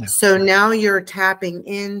 Yeah. So now you're tapping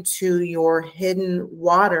into your hidden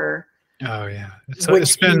water. Oh yeah. It's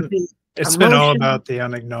been all about the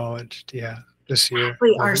unacknowledged. Yeah. This year.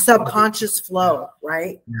 Our subconscious flow,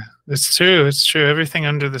 right? Yeah. It's true. It's true. Everything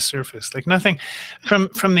under the surface. Like nothing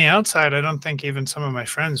from the outside, I don't think even some of my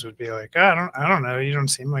friends would be like, I don't know. You don't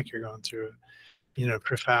seem like you're going through,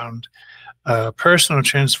 profound personal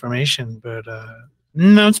transformation, but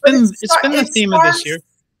no, it's been the theme of this year.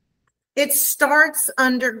 It starts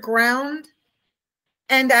underground,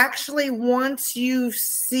 and actually once you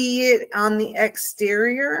see it on the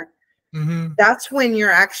exterior, that's when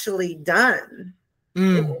you're actually done.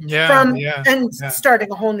 Starting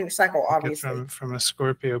a whole new cycle, obviously. From a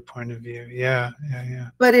Scorpio point of view. Yeah.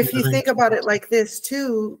 But if you think about it like this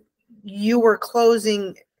too, you're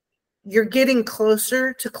getting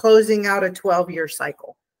closer to closing out a 12-year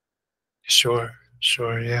cycle. Sure.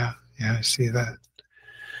 Yeah, I see that.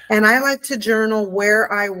 And I like to journal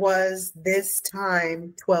where I was this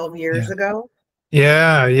time 12 years ago.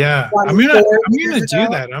 Yeah. I'm gonna do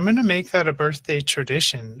that. I'm gonna make that a birthday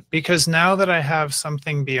tradition, because now that I have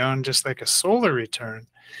something beyond just like a solar return,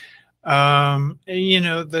 because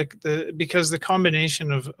the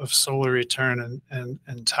combination of solar return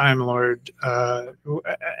and Time Lord,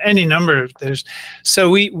 any number of so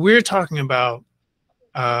we're talking about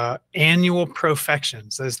annual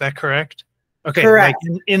profections. Is that correct? Okay, correct.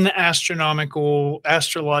 Like in the astrological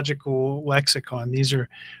lexicon, these are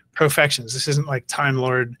profections. This isn't like Time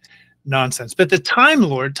Lord nonsense. But the Time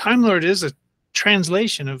Lord is a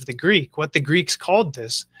translation of the Greek. What the Greeks called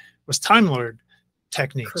this was Time Lord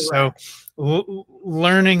techniques. Correct. So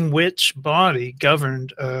learning which body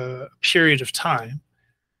governed a period of time.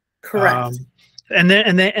 Correct. And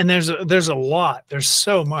there's a lot. There's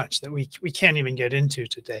so much that we can't even get into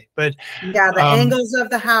today. But yeah, the angles of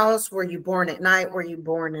the house. Were you born at night? Were you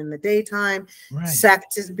born in the daytime? Right.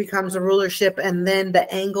 Sect becomes a rulership, and then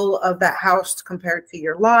the angle of that house compared to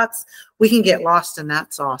your lots. We can get lost in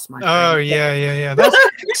that sauce, my friend. Oh yeah.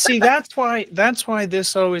 That's why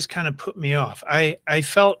this always kind of put me off. I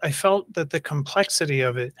felt that the complexity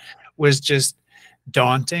of it was just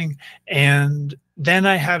daunting. And then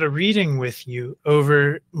I had a reading with you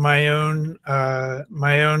over my own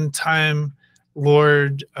Time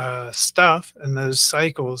Lord stuff and those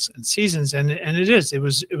cycles and seasons, and it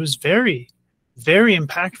was very, very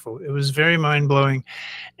impactful. It was very mind-blowing.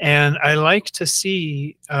 And I like to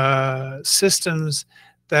see systems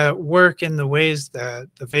that work in the ways that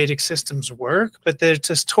the Vedic systems work, but they're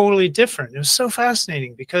just totally different. It was so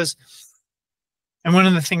fascinating because, and one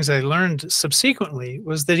of the things I learned subsequently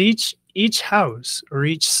was that each house, or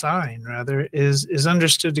each sign rather, is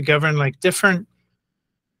understood to govern like different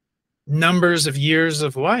numbers of years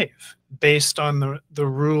of life based on the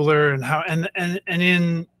ruler and how and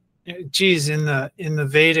in the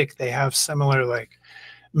Vedic they have similar like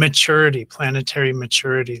maturity, planetary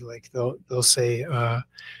maturity. Like they'll say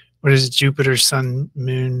what is it, Jupiter, Sun,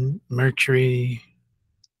 Moon, Mercury,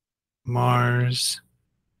 Mars,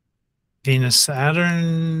 Venus,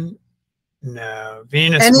 Saturn. No,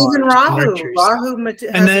 Venus, and Mars, even Rahu. Mercury,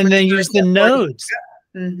 And then they use the nodes.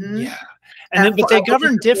 Mm-hmm. Yeah, but they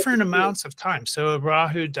govern different amounts of time. So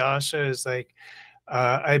Rahu Dasha is like,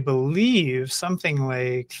 I believe something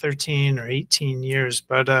like 13 or 18 years,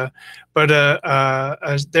 but there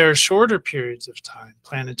are shorter periods of time,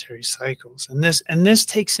 planetary cycles, and this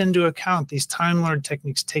takes into account, these Time Lord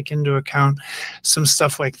techniques take into account some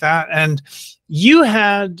stuff like that. And you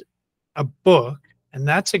had a book, and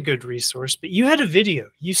that's a good resource, but you had a video.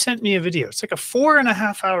 You sent me a video. It's like a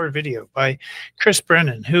 4.5-hour video by Chris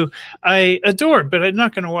Brennan, who I adore, but I'm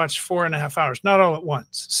not going to watch 4.5 hours, not all at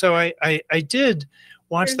once. So I did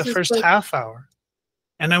watch the first half hour,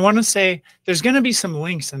 and I want to say there's going to be some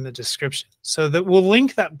links in the description, so that we'll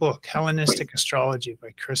link that book, Hellenistic Astrology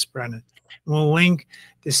by Chris Brennan. And we'll link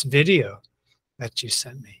this video that you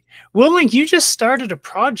sent me. We'll link, you just started a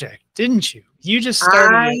project, didn't you? You just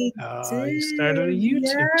started you started a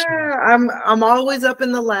YouTube channel. I'm always up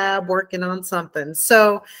in the lab working on something.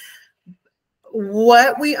 So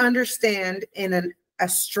what we understand in an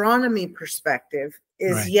astronomy perspective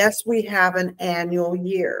is, right, yes, we have an annual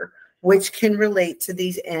year, which can relate to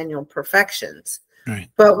these annual perfections.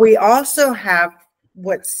 Right. But we also have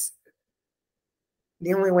what's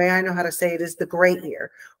the only way I know how to say it is the great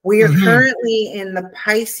year. We are currently in the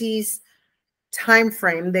Pisces time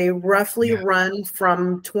frame. They roughly run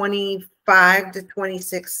from 25 to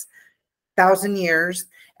 26,000 years.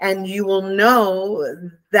 And you will know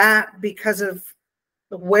that because of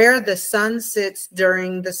where the sun sits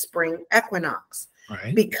during the spring equinox.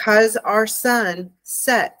 Right. Because our sun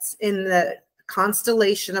sets in the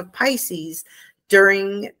constellation of Pisces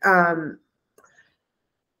during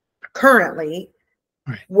currently,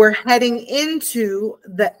 right. We're heading into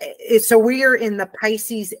so we are in the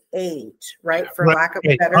Pisces age, right? For lack of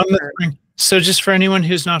a better term. So just for anyone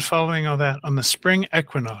who's not following all that, on the spring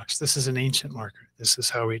equinox, this is an ancient marker. This is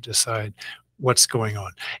how we decide what's going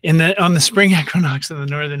on. On the spring equinox in the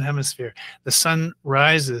northern hemisphere, the sun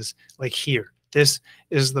rises like here. This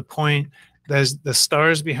is the point. There's the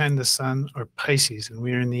stars behind the sun are Pisces, and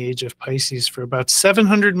we are in the age of Pisces for about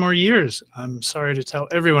 700 more years. I'm sorry to tell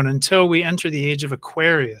everyone, until we enter the age of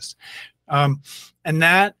Aquarius. And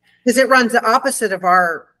that, because it runs the opposite of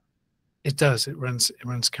our. It does. It runs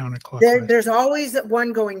counterclockwise. There's always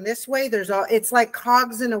one going this way. It's like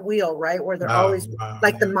cogs in a wheel, right? Where they're always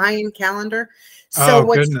like the Mayan calendar. So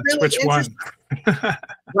what's really which one?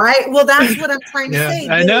 Right? Well, that's what I'm trying to say.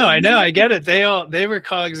 I know. I get it. They were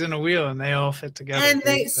cogs in a wheel, and they all fit together. And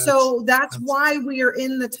that's why we are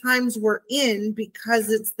in the times we're in,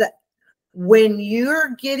 because it's when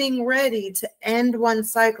you're getting ready to end one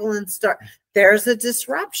cycle and start, there's a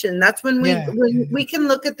disruption. That's when we can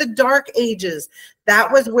look at the dark ages.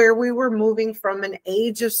 That was where we were moving from an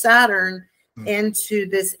age of Saturn into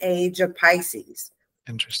this age of Pisces.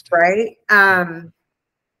 Interesting. Right?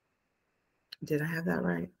 Did I have that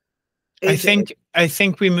right? I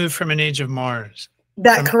think we moved from an age of Mars.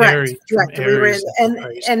 Correct. Correct. We were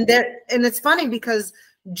and it's funny because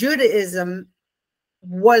Judaism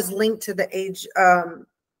was linked to the age of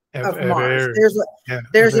Mars.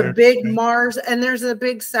 There's a big Mars and there's a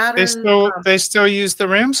big Saturn. They still use the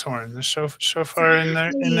ram's horn, the shofar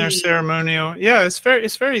in their ceremonial. Yeah, it's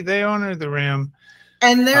very they honor the ram.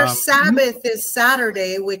 And their Sabbath is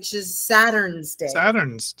Saturday, which is Saturn's day.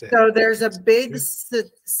 So there's a big,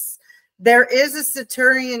 there is a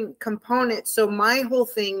Saturnian component. So my whole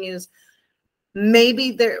thing is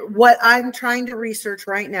what I'm trying to research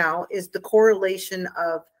right now is the correlation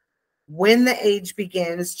of when the age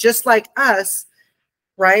begins, just like us,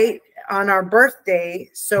 right? On our birthday.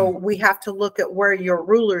 So we have to look at where your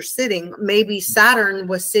ruler's sitting. Maybe Saturn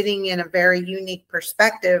was sitting in a very unique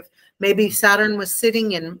perspective. Maybe Saturn was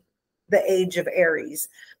sitting in the age of Aries.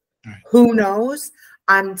 Right. Who knows?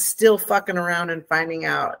 I'm still fucking around and finding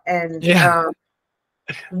out. And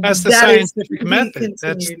that's the scientific method.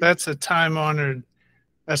 That's a time-honored.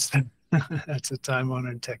 That's a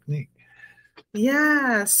time-honored technique.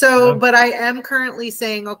 Yeah. So, but I am currently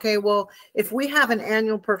saying, okay, well, if we have an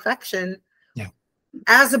annual perfection,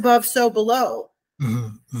 as above, so below.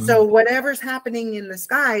 So whatever's happening in the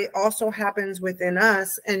sky also happens within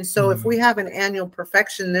us. And so if we have an annual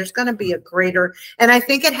perfection, there's going to be a greater, and I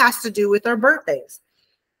think it has to do with our birthdays,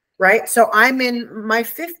 right? So I'm in my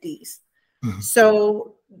 50s.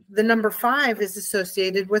 So the number 5 is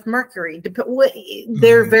associated with Mercury.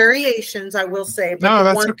 There are variations, I will say. But no,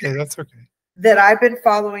 that's okay. That's okay. That I've been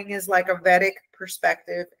following is like a Vedic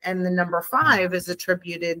perspective. And the number 5 is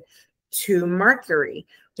attributed to Mercury,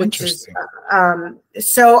 which is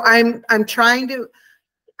so I'm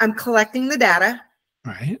collecting the data,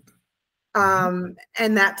 right? And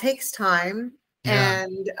that takes time,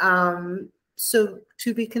 and so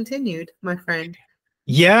to be continued, my friend.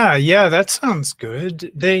 Yeah, that sounds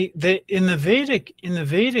good. They in the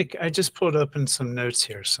Vedic, I just pulled up in some notes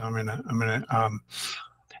here, so I'm gonna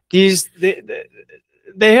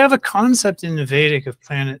they have a concept in the Vedic of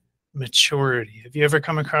planet maturity. Have you ever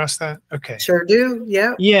come across that? Okay. Sure do.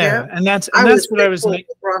 Yeah. Yeah. And that's what I was like.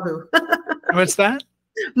 Rahu. What's that?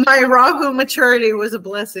 My Rahu maturity was a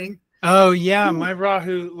blessing. Oh yeah. My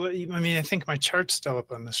Rahu, I mean, I think my chart's still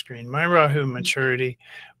up on the screen. My Rahu maturity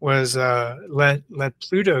was let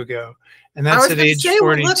Pluto go. And that's at age 42.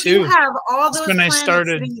 Well, look, you have all those when I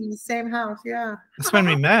started in the same house. Yeah. That's when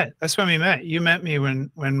we met. You met me when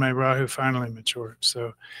my Rahu finally matured.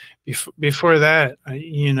 So before that,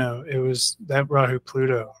 it was that Rahu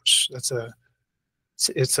Pluto. It's a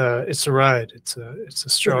ride. It's a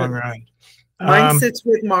strong ride. Mine sits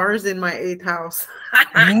with Mars in my 8th house.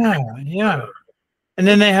 Yeah. And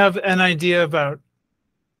then they have an idea about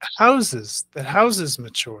houses, that houses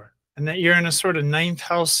mature, and that you're in a sort of 9th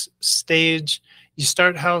house stage. You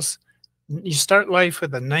start life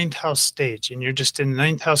with a 9th house stage, and you're just in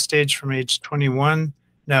 9th house stage from age 21,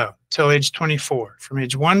 till age 24, from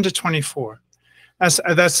age 1 to 24.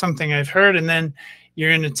 That's something I've heard. And then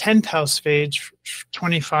you're in a 10th house phase,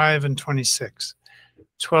 25 and 26,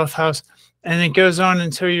 12th house. And it goes on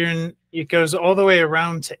until it goes all the way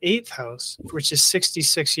around to 8th house, which is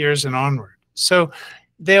 66 years and onward. So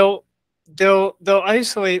they'll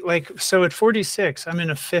isolate, like, so at 46, I'm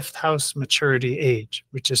in a 5th house maturity age,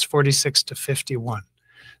 which is 46 to 51.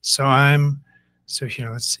 So here,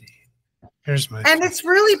 let's see. Here's my. And it's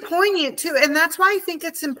really poignant too. And that's why I think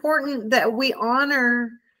it's important that we honor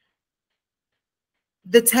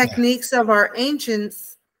the techniques of our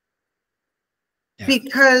ancients,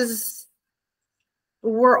 because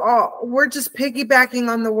we're just piggybacking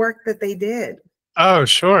on the work that they did. Oh,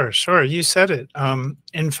 sure. You said it.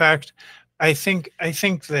 In fact, I think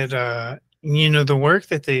that the work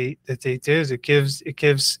that they did, it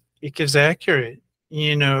gives accurate,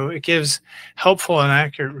 it gives helpful and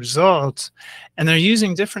accurate results, and they're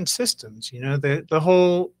using different systems. The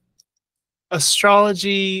whole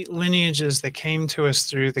astrology lineages that came to us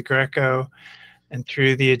through the Greco and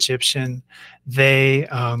through the Egyptian, they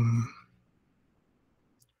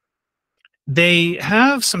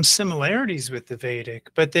have some similarities with the Vedic,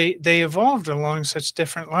 but they evolved along such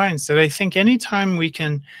different lines that I think anytime we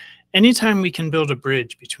can build a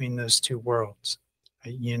bridge between those two worlds,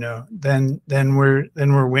 then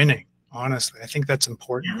we're winning. Honestly, I think that's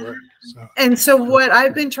important work. So what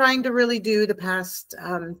I've been trying to really do the past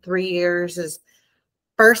 3 years is,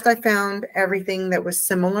 first I found everything that was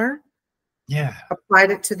similar. Yeah.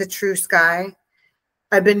 Applied it to the true sky.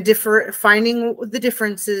 I've been finding the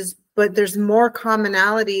differences, but there's more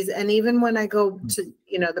commonalities. And even when I go to,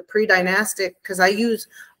 the pre-dynastic, because I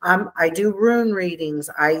do rune readings.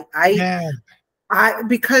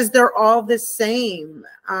 Because they're all the same.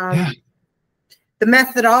 The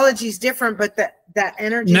methodology is different, but that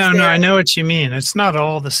energy. No, I know what you mean. It's not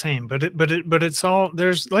all the same, but it's all,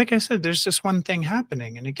 there's, like I said, there's just one thing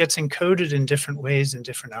happening, and it gets encoded in different ways, in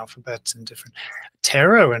different alphabets, and different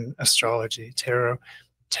tarot and astrology. Tarot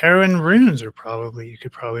and runes are you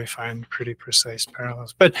could probably find pretty precise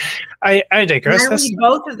parallels. But I digress. I read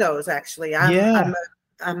both of those, actually. I'm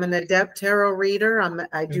an adept tarot reader.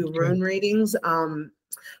 I do rune readings.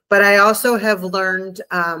 But I also have learned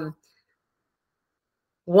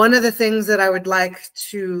one of the things that I would like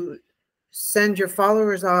to send your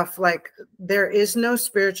followers off, like, there is no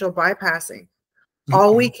spiritual bypassing.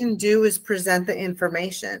 All we can do is present the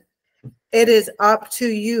information. It is up to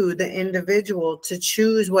you, the individual, to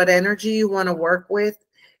choose what energy you want to work with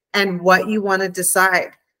and what you want to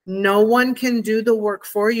decide. No one can do the work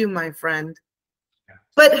for you, my friend.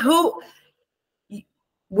 But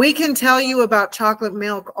we can tell you about chocolate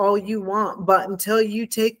milk all you want, but until you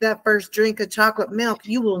take that first drink of chocolate milk,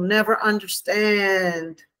 you will never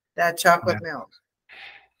understand that chocolate milk.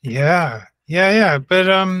 Yeah. But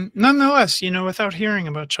nonetheless, without hearing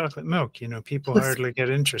about chocolate milk, people hardly get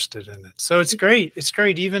interested in it. So it's great. It's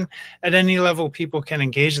great. Even at any level, people can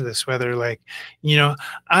engage this, whether, like,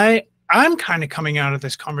 I'm kind of coming out of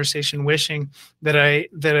this conversation wishing that I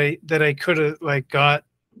could have got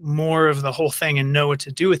more of the whole thing and know what to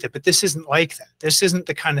do with it. But this isn't like that. This isn't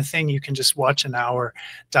the kind of thing you can just watch an hour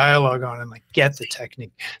dialogue on and get the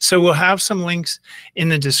technique. So we'll have some links in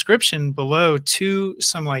the description below to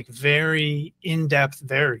some very in-depth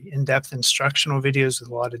instructional videos with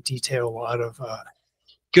a lot of detail, a lot of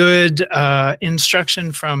good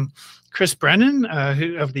instruction from Chris Brennan,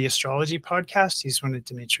 of the Astrology Podcast. He's one of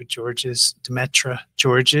Demetra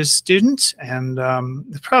George's students, and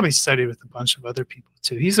probably studied with a bunch of other people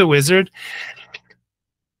too. He's a wizard.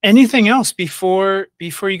 Anything else before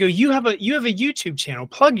you go? You have a YouTube channel.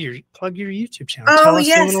 Plug your YouTube channel. Oh,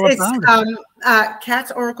 yes, it's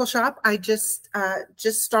Catt's Oracle Shop. I just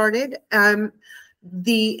started.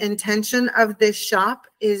 The intention of this shop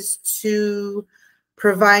is to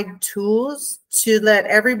provide tools to let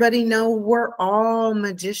everybody know we're all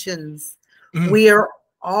magicians. We are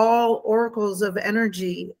all oracles of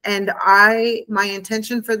energy. And my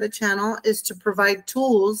intention for the channel is to provide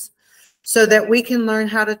tools so that we can learn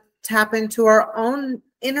how to tap into our own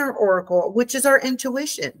inner oracle, which is our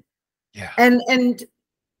intuition. Yeah. And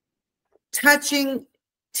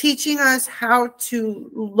teaching us how to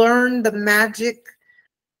learn the magic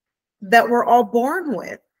that we're all born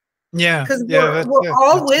with. Yeah, because we're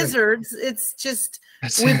all wizards. Right. It's just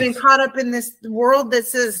we've been caught up in this world that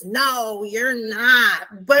says, no, you're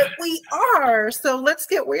not, but we are. So let's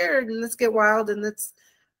get weird and let's get wild and let's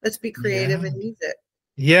be creative and use it.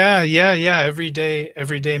 Yeah.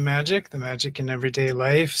 Everyday magic, the magic in everyday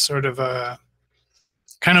life, sort of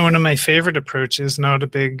kind of one of my favorite approaches. Not a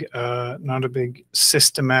big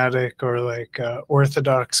systematic or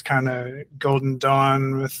orthodox kind of Golden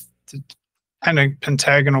Dawn with kind of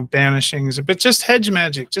pentagonal banishings, but just hedge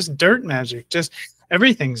magic, just dirt magic, just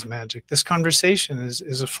everything's magic. This conversation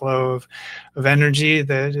is a flow of energy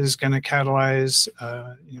that is going to catalyze,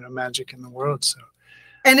 you know, magic in the world. So,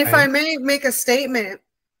 and if I may make a statement,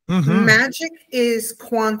 magic is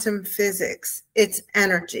quantum physics. It's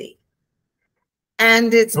energy.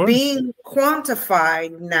 And it's being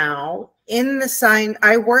quantified now in the sign.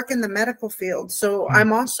 I work in the medical field, so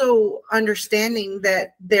I'm also understanding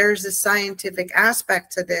that there's a scientific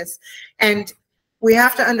aspect to this. And we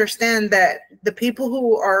have to understand that the people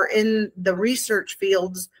who are in the research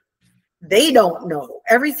fields, they don't know.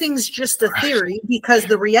 Everything's just a theory, because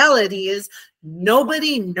the reality is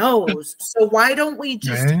nobody knows. So why don't we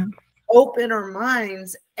just open our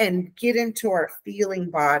minds and get into our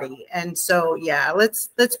feeling body? And so, yeah, let's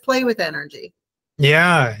play with energy.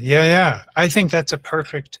 Yeah. I think that's a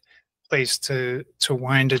perfect place to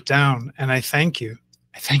wind it down. And I thank you.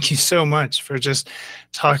 I thank you so much for just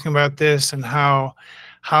talking about this, and how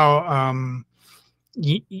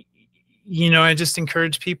you know, I just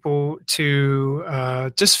encourage people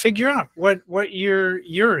to just figure out what year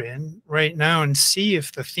you're in right now, and see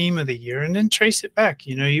if the theme of the year, and then trace it back,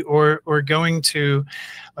 you know, or going to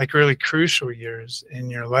like really crucial years in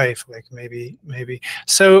your life, like maybe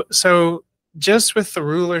so just with the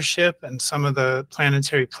rulership and some of the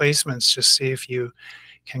planetary placements, just see if you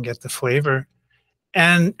can get the flavor,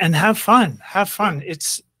 and have fun.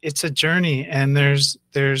 It's a journey, and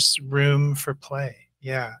there's room for play.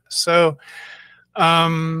 Yeah. So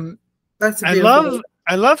that's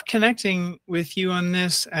I love connecting with you on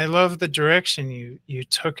this. I love the direction you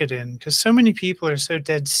took it in, because so many people are so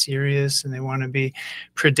dead serious and they want to be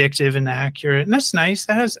predictive and accurate. And that's nice.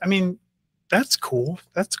 I mean, that's cool.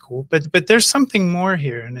 That's cool. But there's something more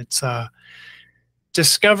here, and it's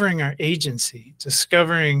discovering our agency,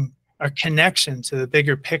 discovering our connection to the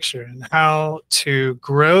bigger picture, and how to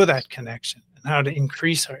grow that connection, and how to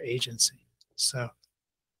increase our agency. So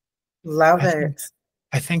love it.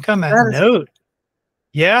 I think on that note,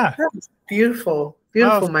 yeah. That's beautiful.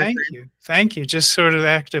 Beautiful, my friend. Thank you. Just sort of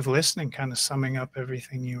active listening, kind of summing up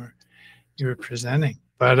everything you were presenting.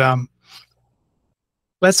 But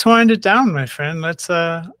let's wind it down, my friend. Let's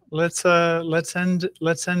end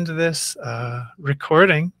this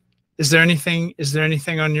recording. Is there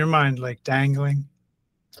anything on your mind, like dangling?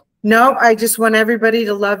 No, I just want everybody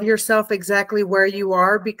to love yourself exactly where you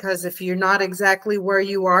are, because if you're not exactly where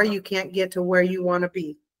you are, you can't get to where you want to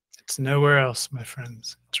be. It's nowhere else, my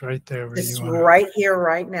friends. It's right there where this you is are. Right here,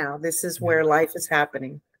 right now. This is where life is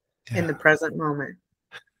happening in the present moment.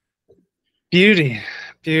 Beauty.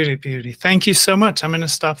 Thank you so much. I'm going to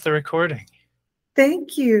stop the recording.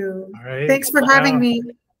 Thank you. All right. Thanks for having me.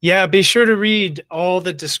 Yeah, be sure to read all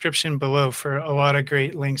the description below for a lot of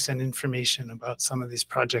great links and information about some of these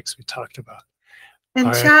projects we talked about. And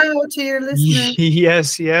all ciao to your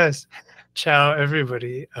listeners. Yes. Ciao,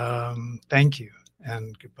 everybody. Thank you,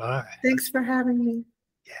 and goodbye. Thanks for having me.